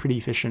 It's actually pretty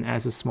efficient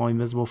as a small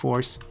invisible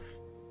force.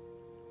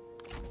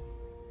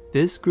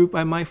 This group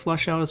I might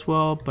flush out as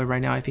well, but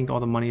right now I think all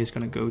the money is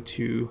going to go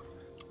to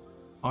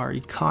our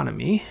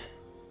economy.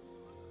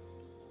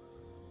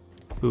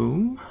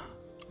 Boom.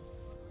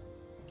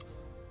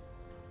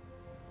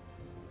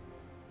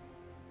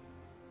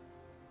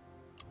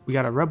 We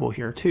got a rebel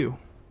here too.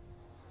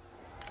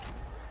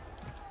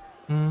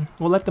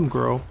 We'll let them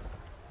grow.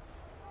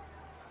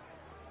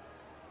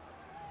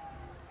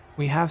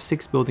 We have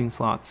 6 building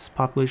slots.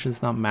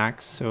 Population's not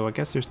max, so I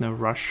guess there's no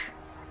rush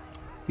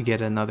to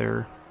get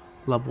another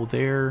level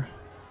there.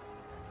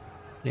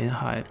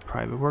 Linhai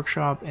private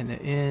workshop and an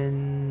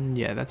inn.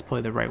 Yeah, that's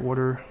probably the right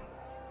order.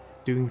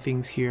 Doing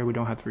things here. We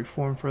don't have to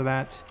reform for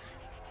that.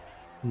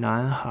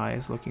 Nanhai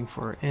is looking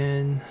for an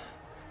inn.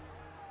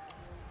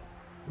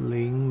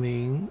 Ling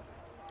Ling.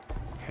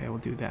 Okay, we'll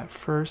do that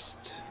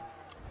first.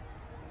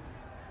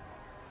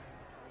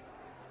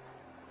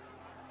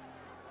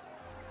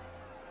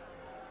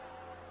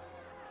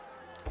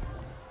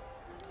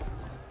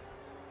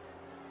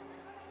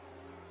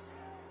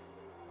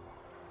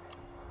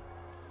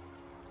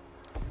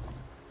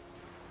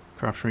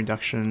 Corruption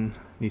reduction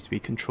needs to be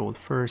controlled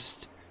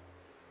first.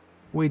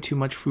 Way too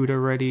much food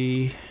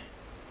already.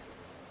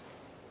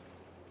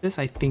 This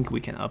I think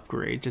we can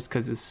upgrade just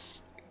because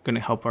it's going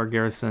to help our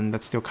garrison.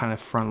 That's still kind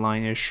of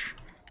frontline-ish.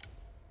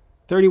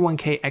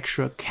 31k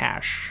extra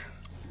cash.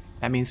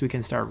 That means we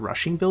can start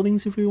rushing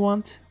buildings if we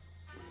want.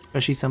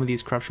 Especially some of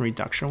these corruption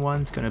reduction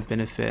ones, going to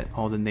benefit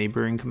all the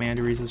neighboring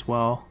commanderies as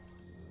well.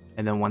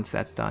 And then once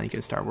that's done, you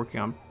can start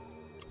working on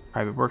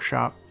private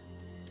workshop.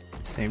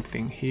 Same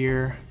thing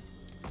here.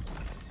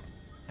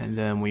 And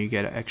then when you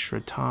get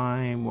extra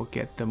time, we'll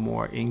get the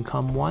more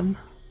income one.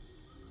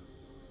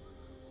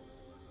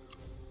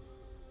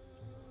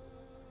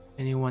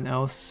 Anyone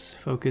else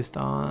focused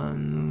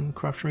on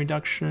corruption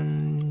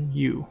reduction?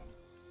 You.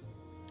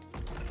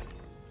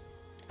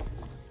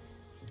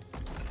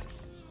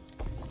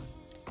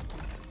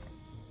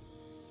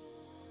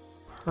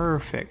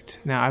 Perfect.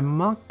 Now I'm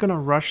not gonna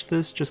rush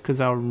this just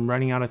because I'm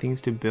running out of things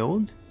to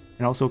build,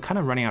 and also kind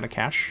of running out of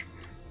cash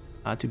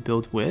to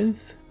build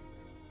with.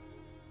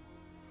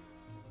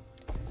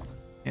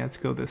 Yeah, let's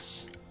go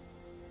this.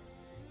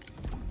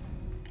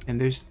 And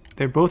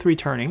they're both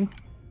returning.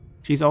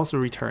 She's also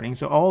returning,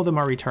 so all of them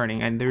are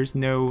returning, and there's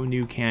no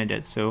new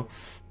candidates, so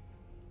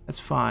that's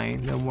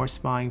fine. No more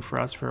spying for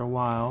us for a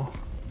while.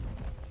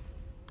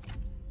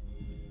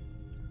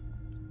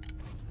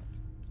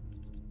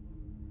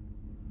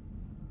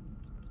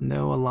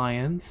 No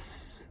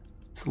alliance.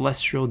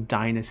 Celestial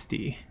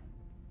Dynasty.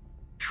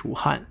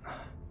 Shuhan.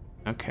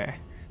 Okay.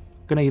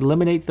 Gonna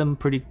eliminate them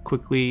pretty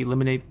quickly,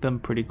 eliminate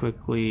them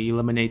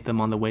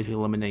on the way to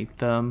eliminate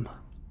them.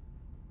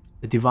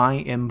 The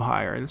Divine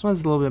Empire. This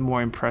one's a little bit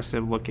more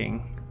impressive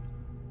looking.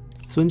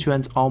 Sun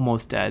Quan's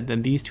almost dead,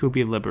 then these two will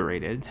be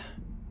liberated.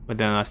 But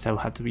then I still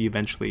have to be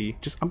eventually...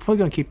 I'm probably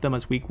gonna keep them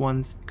as weak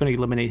ones. Gonna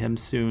eliminate him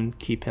soon,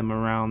 keep him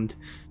around.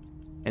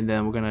 And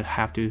then we're gonna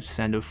have to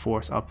send a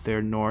force up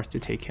there north to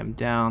take him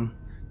down.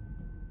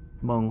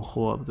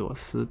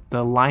 The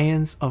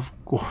Alliance of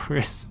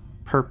Glorious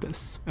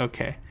Purpose.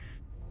 Okay.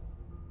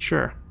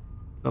 Sure.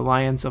 The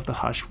Alliance of the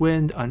Hush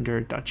Wind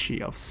under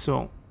Duchy of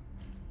Song.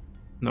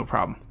 No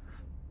problem.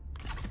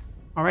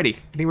 Alrighty,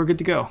 I think we're good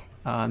to go.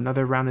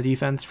 Another round of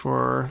defense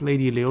for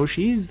Lady Liu.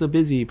 She's the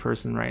busy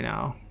person right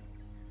now.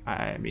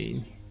 I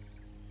mean,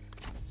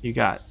 you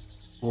got,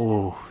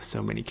 oh,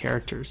 so many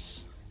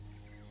characters.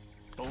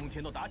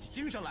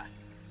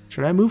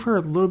 Should I move her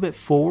a little bit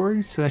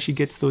forward so that she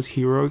gets those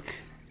heroic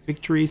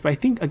victories? But I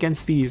think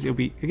against these, it'll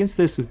be, against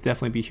this, it'll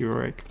definitely be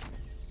heroic.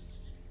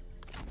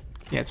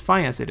 Yeah, it's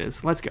fine as it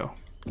is. Let's go.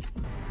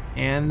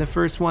 And the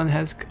first one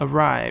has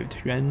arrived.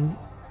 Yuan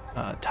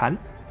Tan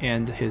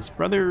and his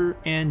brother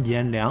and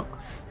Yan Liang.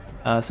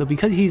 So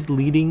because he's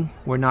leading,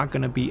 we're not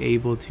going to be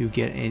able to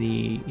get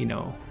any, you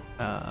know,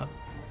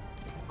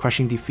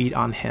 crushing defeat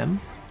on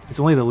him. It's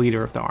only the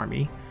leader of the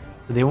army,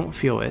 so they won't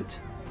feel it.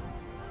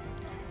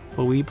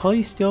 But we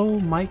probably still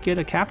might get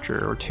a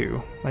capture or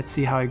two. Let's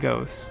see how it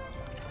goes.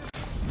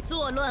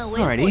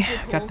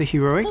 Alrighty, got the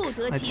heroic.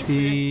 Let's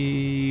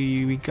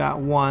see, we got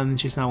one.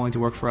 She's not willing to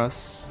work for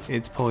us.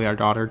 It's probably our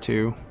daughter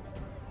too.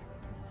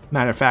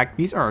 Matter of fact,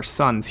 these are our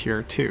sons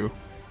here too.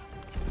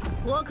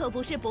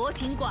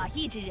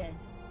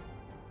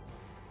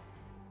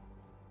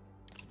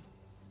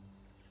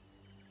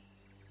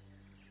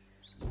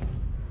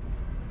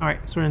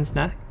 Alright, Swin's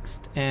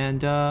next,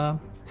 and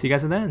see you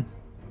guys at the end.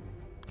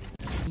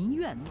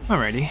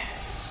 Alrighty,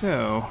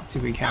 so let's see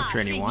if we capture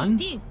anyone.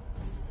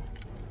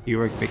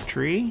 Heroic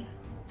victory.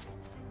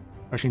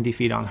 Rushing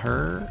defeat on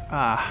her.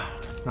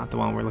 Not the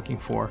one we're looking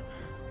for.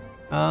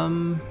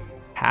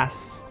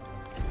 Pass.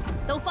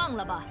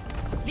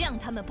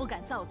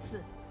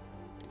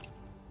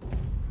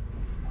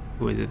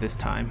 Who is it this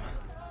time?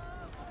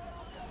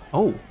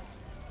 Oh.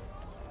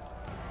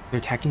 They're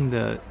attacking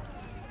the...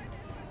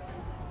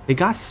 They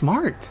got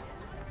smart.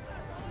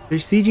 They're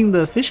sieging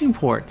the fishing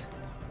port.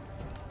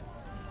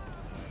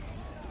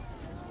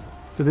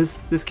 So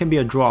this can be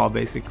a draw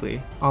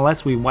basically,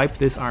 unless we wipe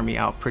this army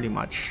out pretty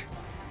much.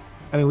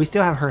 I mean, we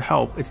still have her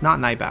help. It's not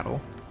night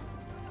battle.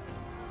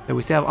 But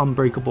we still have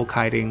unbreakable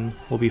kiting.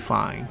 We'll be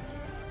fine.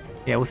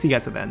 Yeah, we'll see you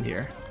guys at the end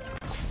here.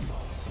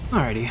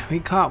 Alrighty, we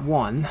caught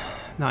one.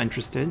 Not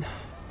interested.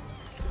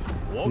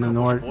 No,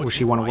 nor will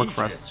she want to work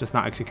for us, just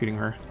not executing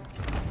her.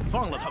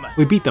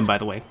 We beat them, by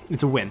the way.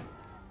 It's a win.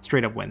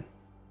 Straight up win.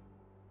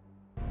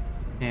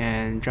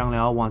 And Zhang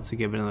Liao wants to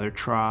give it another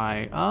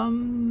try.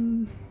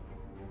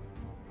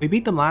 We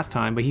beat them last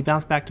time, but he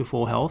bounced back to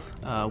full health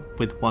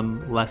with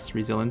one less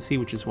resiliency,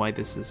 which is why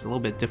this is a little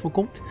bit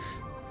difficult.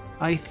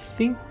 I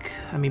think,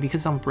 I mean,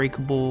 because it's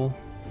unbreakable,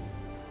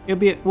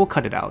 we'll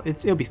cut it out.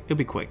 It'll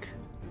be quick.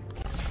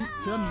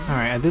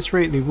 Alright, at this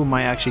rate, Li Wu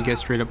might actually get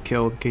straight up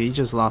killed. Okay, he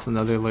just lost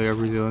another layer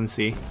of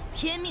resiliency.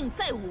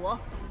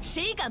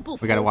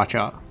 We gotta watch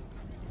out.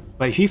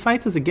 But if he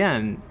fights us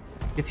again,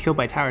 gets killed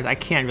by towers, I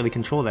can't really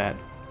control that.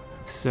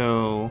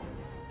 So,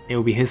 it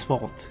will be his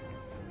fault.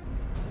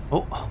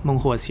 Oh, Meng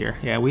Huo is here.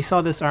 Yeah, we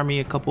saw this army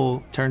a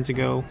couple turns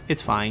ago.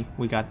 It's fine.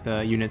 We got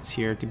the units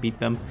here to beat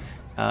them.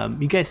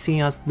 You guys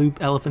seeing us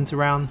loop elephants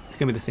around? It's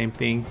gonna be the same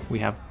thing. We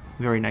have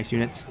very nice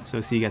units. So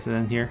see you guys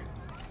then here.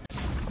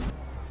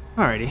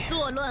 Alrighty,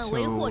 so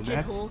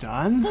that's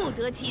done.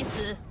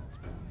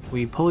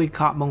 We pulled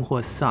caught Meng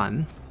Huo's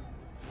son.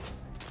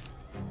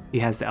 He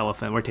has the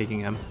elephant, we're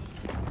taking him.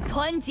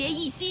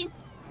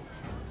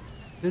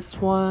 This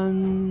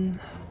one...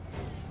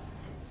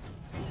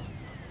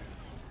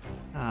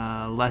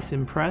 less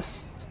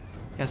impressed.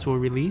 Guess we'll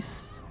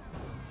release.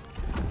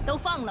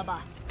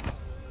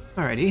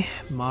 Alrighty,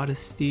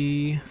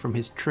 modesty from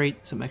his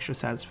trait, some extra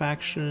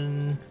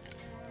satisfaction.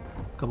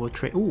 Couple of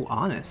trait. Ooh,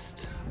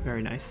 honest.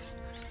 Very nice.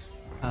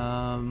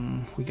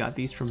 We got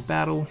these from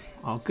battle.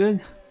 All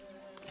good.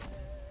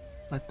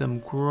 Let them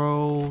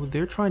grow.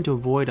 They're trying to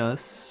avoid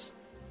us.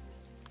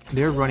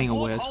 They're running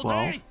away as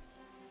well.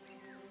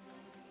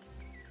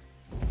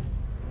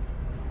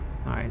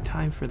 Alright,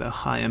 time for the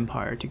High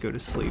Empire to go to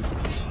sleep.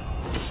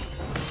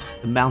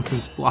 The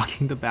mountain's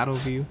blocking the battle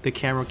view. The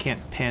camera can't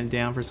pan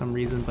down for some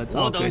reason, but it's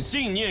all good.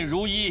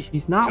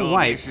 He's not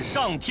wiped.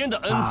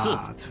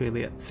 Ah, it's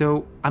really it.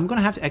 So I'm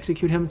gonna have to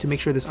execute him to make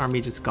sure this army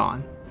is just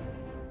gone.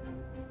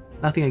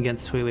 Nothing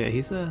against Suilia.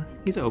 He's an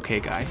okay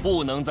guy.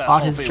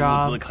 Bought his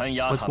job,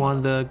 was one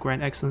of the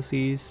Grand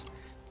Excellencies.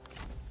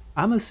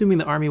 I'm assuming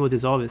the army will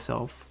dissolve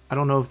itself. I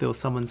don't know if they'll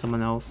summon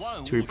someone else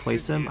to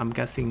replace him. I'm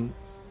guessing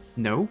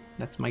no.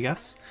 That's my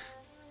guess.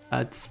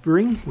 It's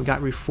spring. We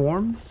got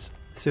reforms.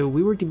 So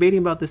we were debating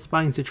about the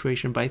spying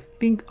situation, but I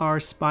think our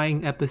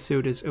spying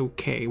episode is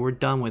okay. We're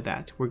done with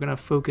that. We're gonna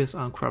focus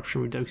on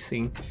corruption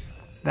reducing.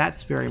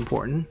 That's very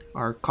important.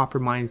 Our copper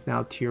mines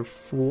now tier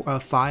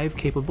 5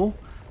 capable.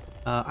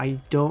 I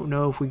don't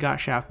know if we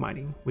got shaft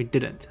mining. We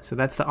didn't. So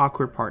that's the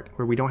awkward part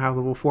where we don't have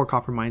level 4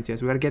 copper mines yet.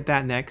 So we gotta get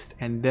that next,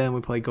 and then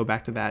we probably go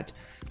back to that.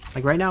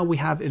 Like right now we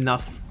have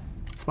enough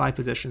spy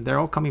positions. They're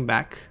all coming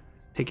back.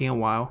 It's taking a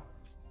while.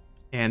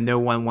 And no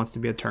one wants to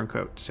be a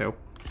turncoat, so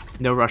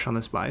no rush on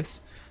the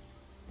spies.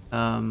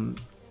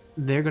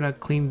 They're gonna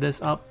clean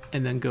this up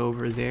and then go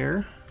over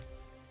there.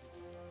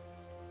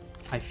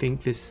 I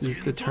think this is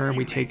the turn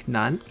we take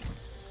none.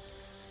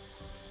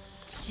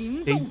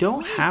 They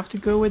don't have to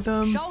go with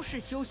them,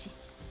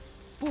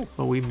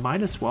 but we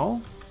might as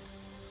well.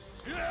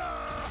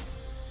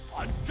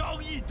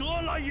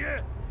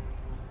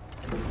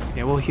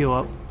 Yeah, we'll heal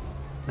up.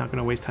 Not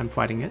gonna waste time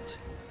fighting it.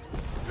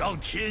 让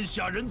天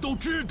下人都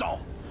知道，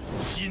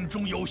心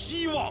中有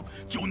希望，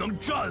就能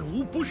战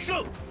无不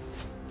胜，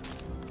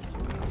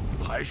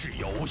还是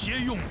有些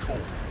用处。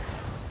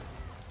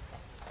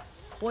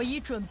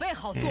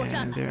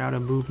And they're out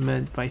of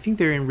movement, but I think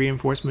they're in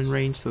reinforcement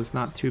range, so it's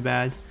not too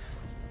bad.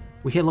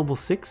 We hit level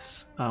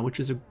 6, which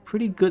is a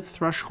pretty good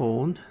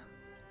threshold.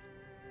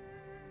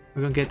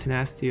 We're gonna get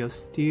Tenacity of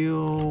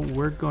Steel.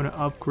 We're gonna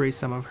upgrade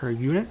some of her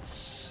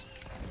units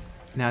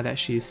now that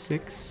she's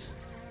 6.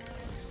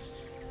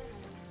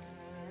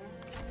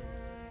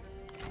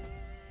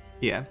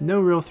 Yeah, no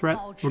real threat.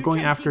 We're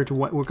going after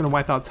we're gonna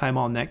wipe out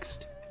Taiwan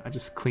next. I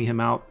just clean him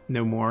out,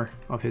 no more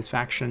of his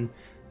faction.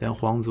 Then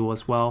Huangzu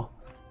as well.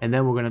 And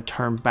then we're gonna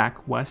turn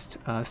back west.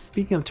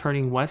 Speaking of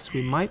turning west,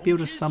 we might be able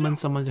to summon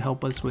someone to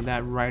help us with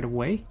that right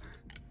away.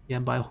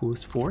 Yan Bai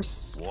Hu's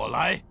force. 我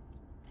来。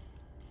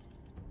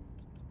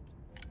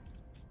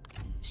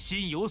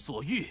心有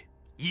所欲，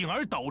因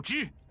而导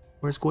之。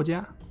 Where's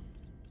Guojia?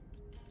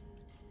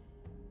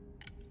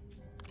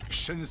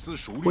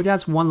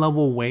 Guojia's one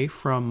level away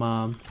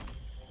from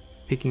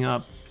picking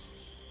up.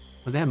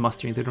 Well, they have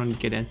mustering. They don't need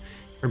to get in.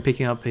 From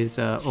picking up his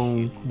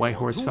own White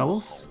Horse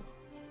fellows.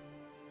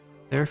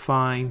 They're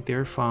fine.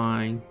 They're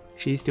fine.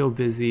 She's still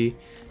busy.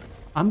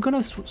 I'm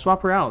gonna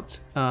swap her out.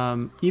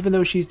 Even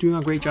though she's doing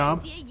a great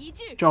job,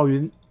 Zhao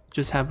Yun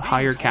just have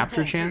higher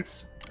capture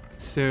chance.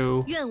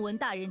 So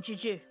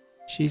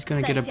she's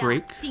gonna get a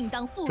break.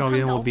 Zhao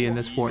Yun will be in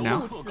this fort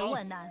now.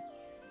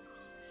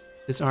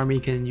 This army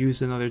can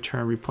use another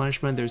turn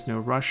replenishment. There's no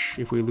rush.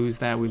 If we lose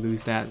that, we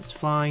lose that. It's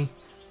fine.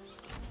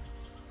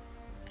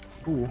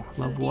 Ooh,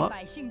 level up.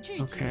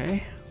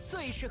 Okay.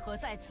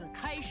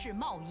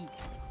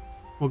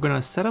 We're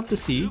gonna set up the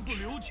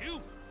siege.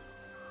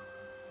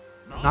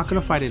 Not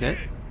gonna fight it.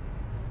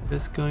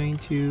 Just going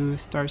to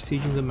start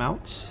sieging them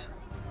out.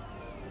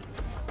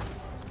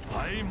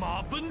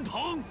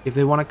 If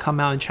they want to come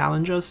out and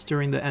challenge us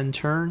during the end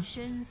turn,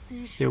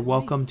 they're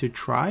welcome to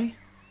try.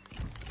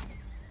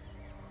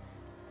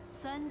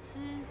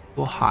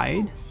 We'll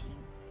hide.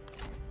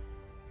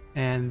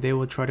 And they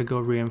will try to go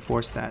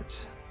reinforce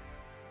that.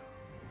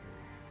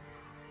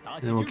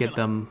 And then we'll get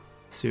them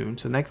soon.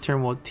 So next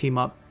turn we'll team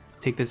up,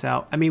 take this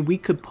out. I mean, we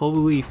could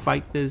probably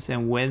fight this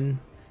and win.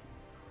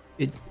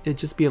 It'd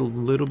just be a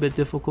little bit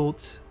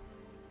difficult.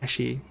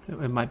 Actually,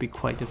 it might be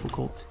quite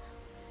difficult.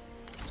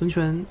 Sun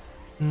Quan,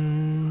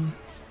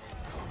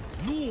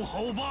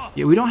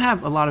 yeah, we don't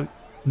have a lot of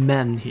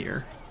men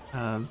here.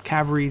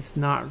 Cavalry's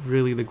not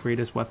really the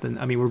greatest weapon.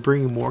 I mean, we're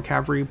bringing more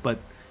cavalry, but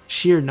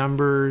sheer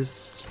numbers,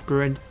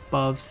 sprint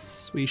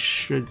buffs, we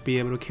should be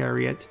able to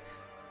carry it.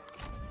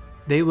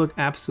 They look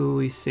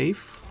absolutely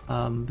safe.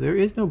 There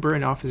is no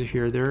burn officer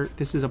here.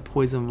 This is a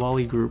poison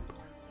volley group.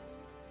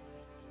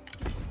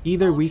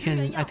 Either we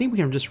can, I think we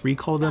can just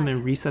recall them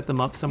and reset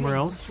them up somewhere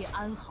else.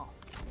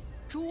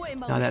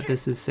 Now that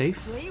this is safe,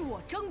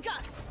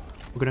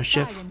 we're gonna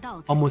shift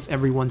almost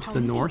everyone to the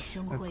north.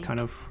 That's kind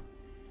of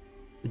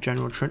the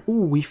general trend.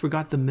 Ooh, we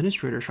forgot the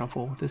administrator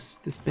shuffle. This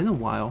been a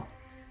while.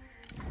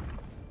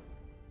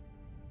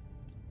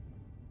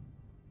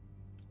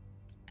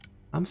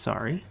 I'm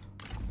sorry.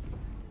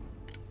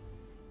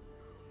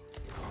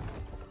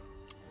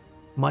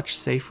 Much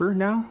safer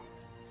now.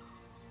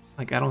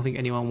 Like, I don't think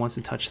anyone wants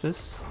to touch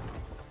this.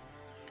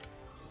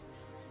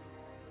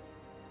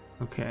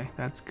 Okay,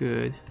 that's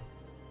good.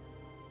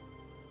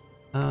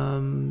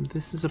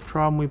 This is a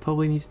problem we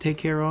probably need to take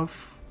care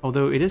of.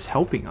 Although it is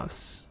helping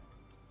us.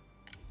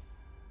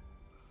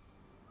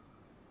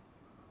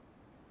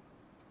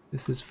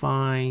 This is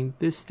fine.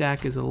 This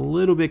stack is a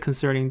little bit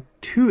concerning.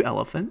 2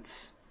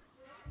 elephants.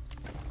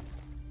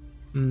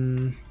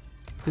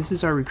 This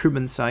is our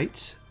recruitment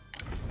site.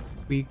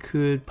 We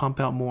could pump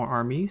out more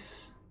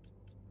armies.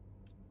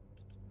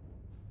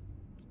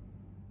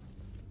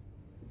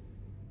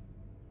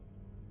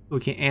 We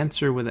can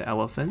answer with an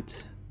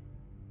elephant.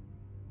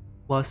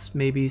 Plus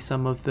maybe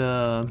some of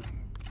the...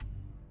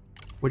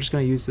 We're just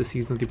going to use the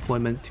seasonal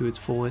deployment to its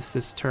fullest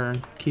this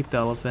turn. Keep the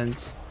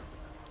elephant.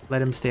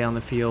 Let him stay on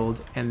the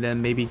field. And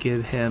then maybe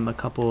give him a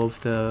couple of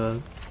the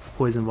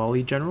poison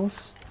volley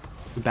generals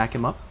to back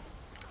him up.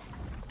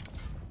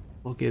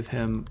 We'll give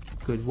him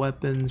good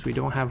weapons. We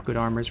don't have good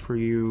armors for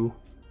you.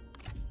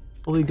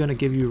 Only going to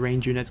give you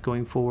range units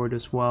going forward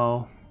as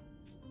well.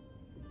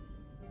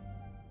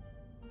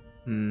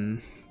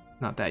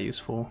 Not that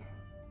useful.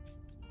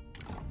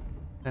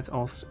 That's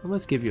also...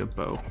 Let's give you a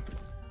bow.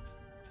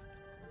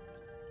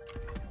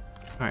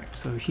 Alright,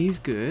 so he's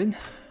good.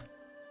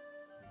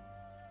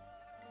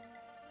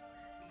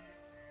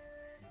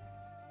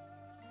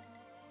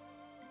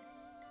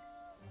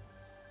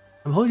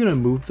 I'm probably gonna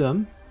move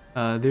them.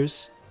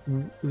 There's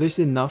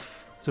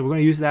enough, so we're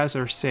gonna use that as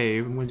our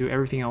save. I'm gonna do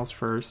everything else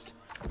first.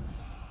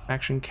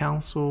 Action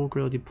Council,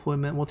 guerrilla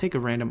deployment. We'll take a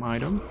random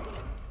item.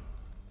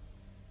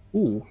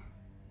 Ooh.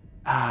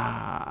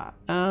 Not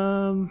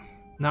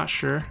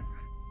sure.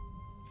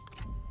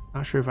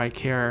 Not sure if I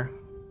care.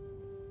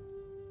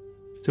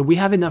 So we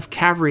have enough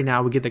cavalry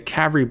now. We get the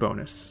cavalry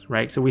bonus,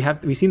 right? So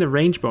we've seen the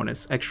range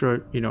bonus, extra,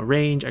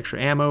 range, extra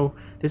ammo.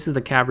 This is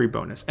the cavalry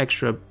bonus,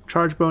 extra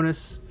charge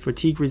bonus,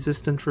 fatigue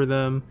resistant for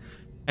them,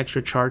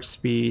 extra charge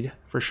speed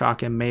for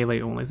shock and melee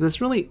only. So this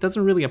really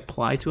doesn't really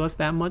apply to us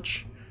that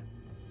much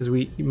because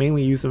we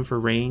mainly use them for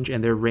range,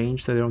 and they're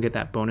ranged, so they don't get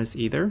that bonus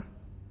either.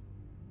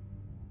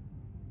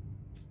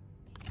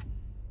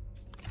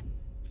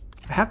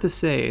 I have to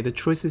say the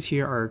choices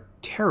here are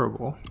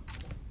terrible.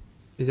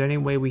 Is there any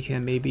way we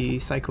can maybe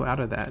cycle out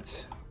of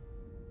that?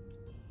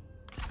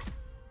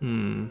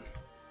 Any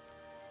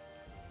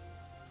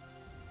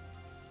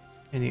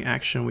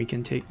action we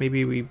can take?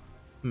 Maybe we...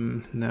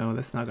 no,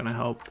 that's not gonna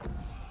help.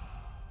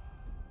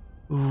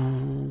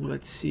 Ooh,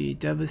 let's see.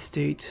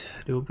 Devastate.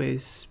 Liu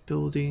base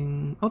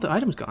building. Oh, the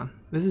item's gone.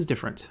 This is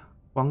different.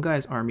 Wang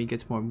Gai's army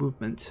gets more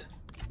movement.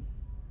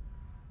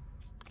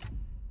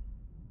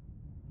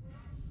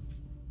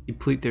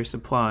 Deplete their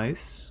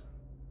supplies.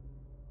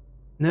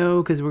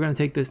 No, because we're going to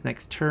take this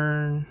next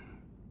turn.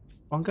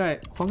 Huang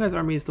Gai's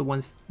army is the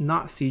ones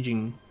not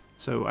sieging,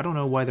 so I don't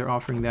know why they're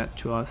offering that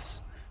to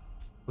us.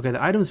 Okay,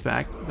 the item's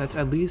back. That's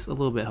at least a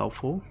little bit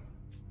helpful.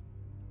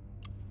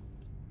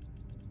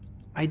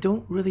 I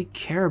don't really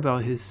care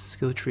about his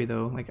skill tree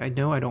though. Like, I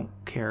know I don't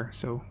care,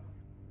 so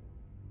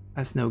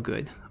that's no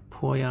good.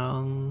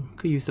 Poyang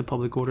could use the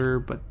public order,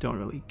 but don't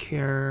really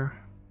care.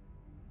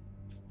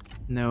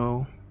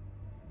 No.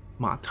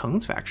 Ma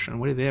Teng's faction,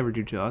 what did they ever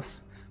do to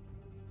us?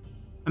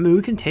 I mean,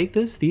 we can take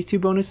this. These 2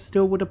 bonuses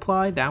still would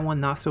apply. That one,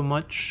 not so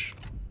much.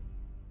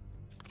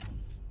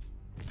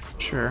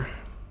 Sure.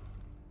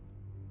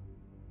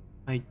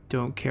 I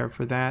don't care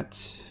for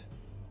that.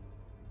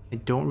 I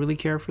don't really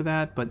care for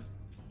that, but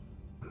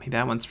I mean,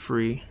 that one's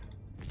free.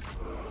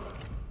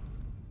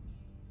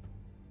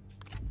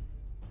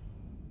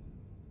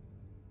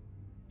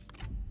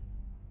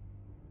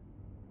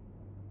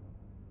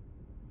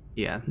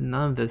 Yeah,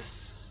 none of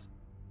this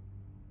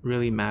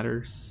really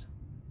matters.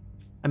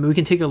 I mean, we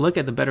can take a look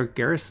at the better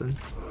garrison.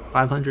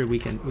 500, we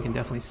can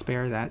definitely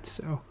spare that,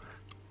 so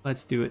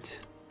let's do it.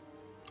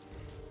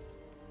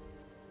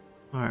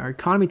 Alright, our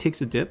economy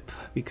takes a dip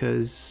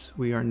because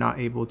we are not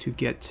able to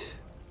get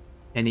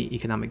any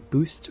economic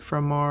boost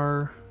from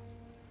our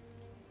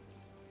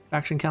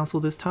faction council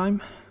this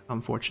time.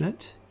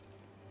 Unfortunate.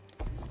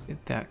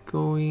 Get that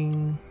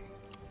going.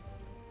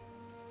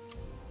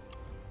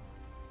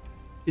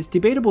 It's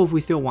debatable if we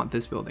still want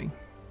this building.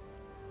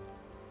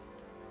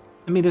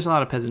 I mean, there's a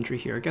lot of peasantry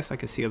here. I guess I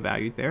could see a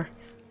value there.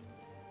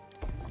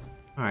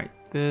 Alright,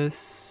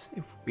 this,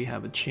 if we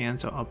have a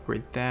chance, I'll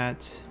upgrade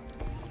that.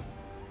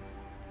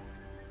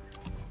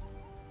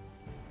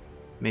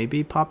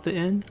 Maybe pop the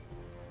inn?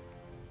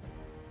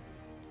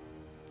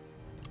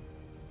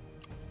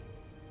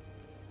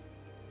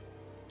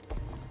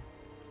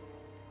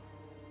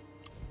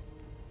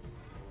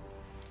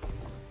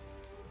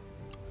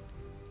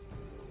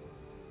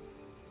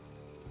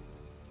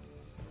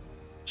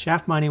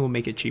 Shaft mining will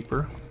make it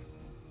cheaper.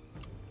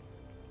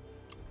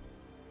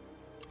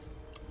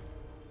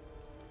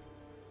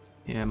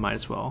 Yeah, might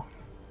as well.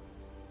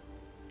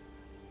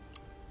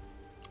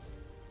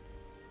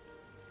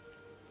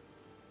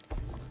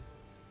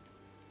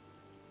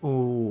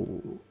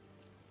 Oh.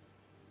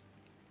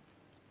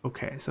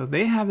 Okay, so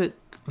they have it.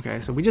 Okay,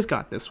 so we just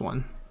got this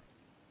one.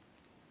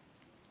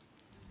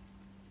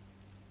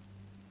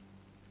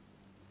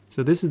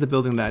 So this is the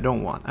building that I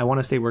don't want. I want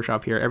a state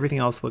workshop here. Everything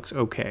else looks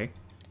okay.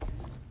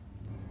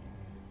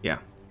 Yeah.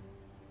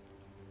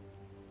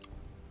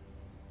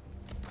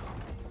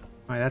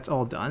 Alright, that's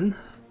all done.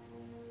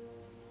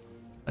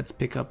 Let's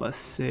pick up a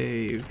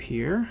save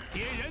here.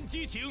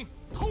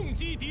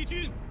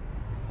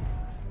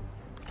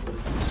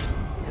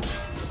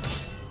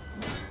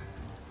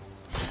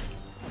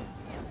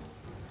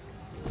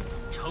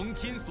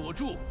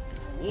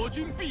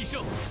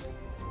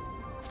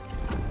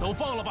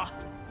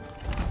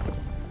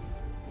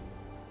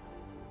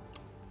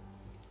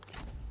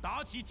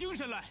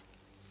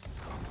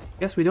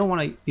 Guess we don't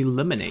want to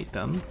eliminate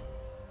them.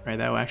 Right,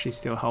 that will actually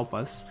still help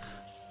us.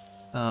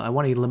 I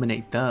want to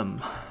eliminate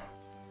them.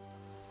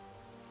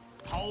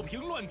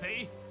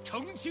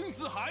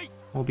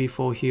 We'll be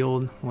full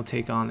healed. We'll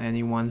take on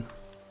anyone.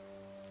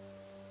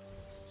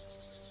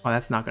 Oh,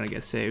 that's not going to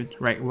get saved.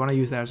 Right, we want to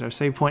use that as our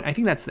save point. I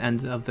think that's the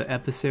end of the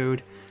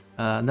episode.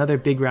 Another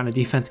big round of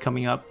defense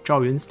coming up.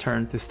 Zhao Yun's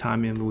turn this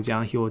time in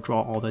Lujiang. He will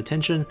draw all the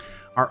attention.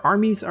 Our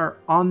armies are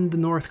on the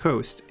north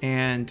coast,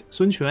 and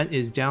Sun Quan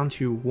is down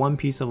to one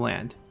piece of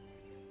land.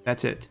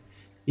 That's it.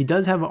 He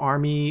does have an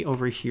army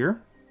over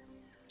here.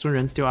 Sun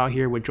Ren's still out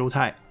here with Zhou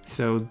Tai,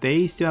 so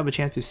they still have a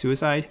chance to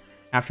suicide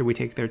after we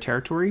take their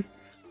territory.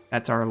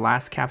 That's our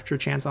last capture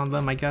chance on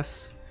them, I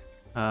guess.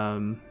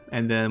 And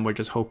then we're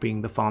just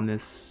hoping the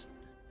fondness,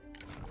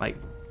 like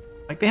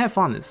they have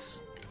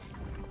fondness.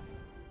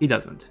 He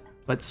doesn't,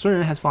 but Sun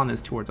Ren has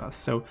fondness towards us,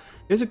 so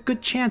there's a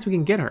good chance we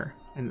can get her,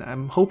 and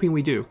I'm hoping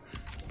we do.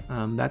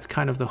 That's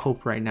kind of the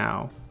hope right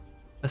now.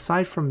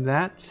 Aside from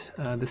that,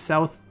 the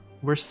south,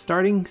 we're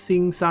starting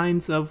seeing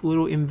signs of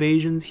little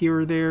invasions here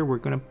or there. We're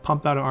going to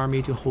pump out an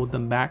army to hold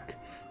them back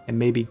and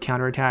maybe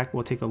counterattack.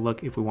 We'll take a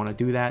look if we want to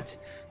do that.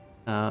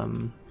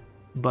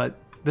 But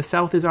the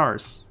south is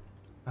ours.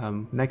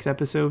 Next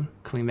episode,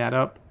 clean that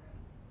up,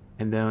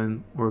 and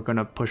then we're going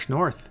to push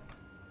north.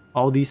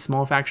 All these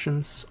small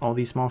factions,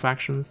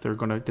 they're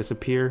going to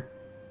disappear.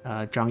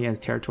 Zhang Yan's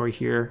territory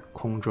here,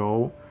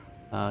 Kongzhou,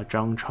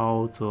 Zhang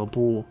Chao,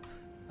 Zebu.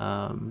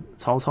 Cao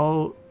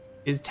Cao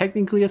is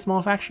technically a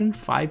small faction,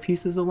 5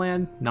 pieces of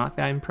land, not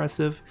that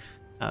impressive.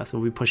 So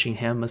we'll be pushing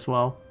him as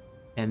well.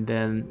 And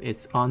then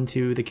it's on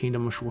to the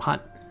Kingdom of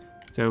Shuhan.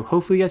 So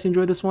hopefully you guys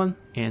enjoyed this one,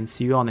 and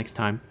see you all next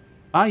time.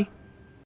 Bye!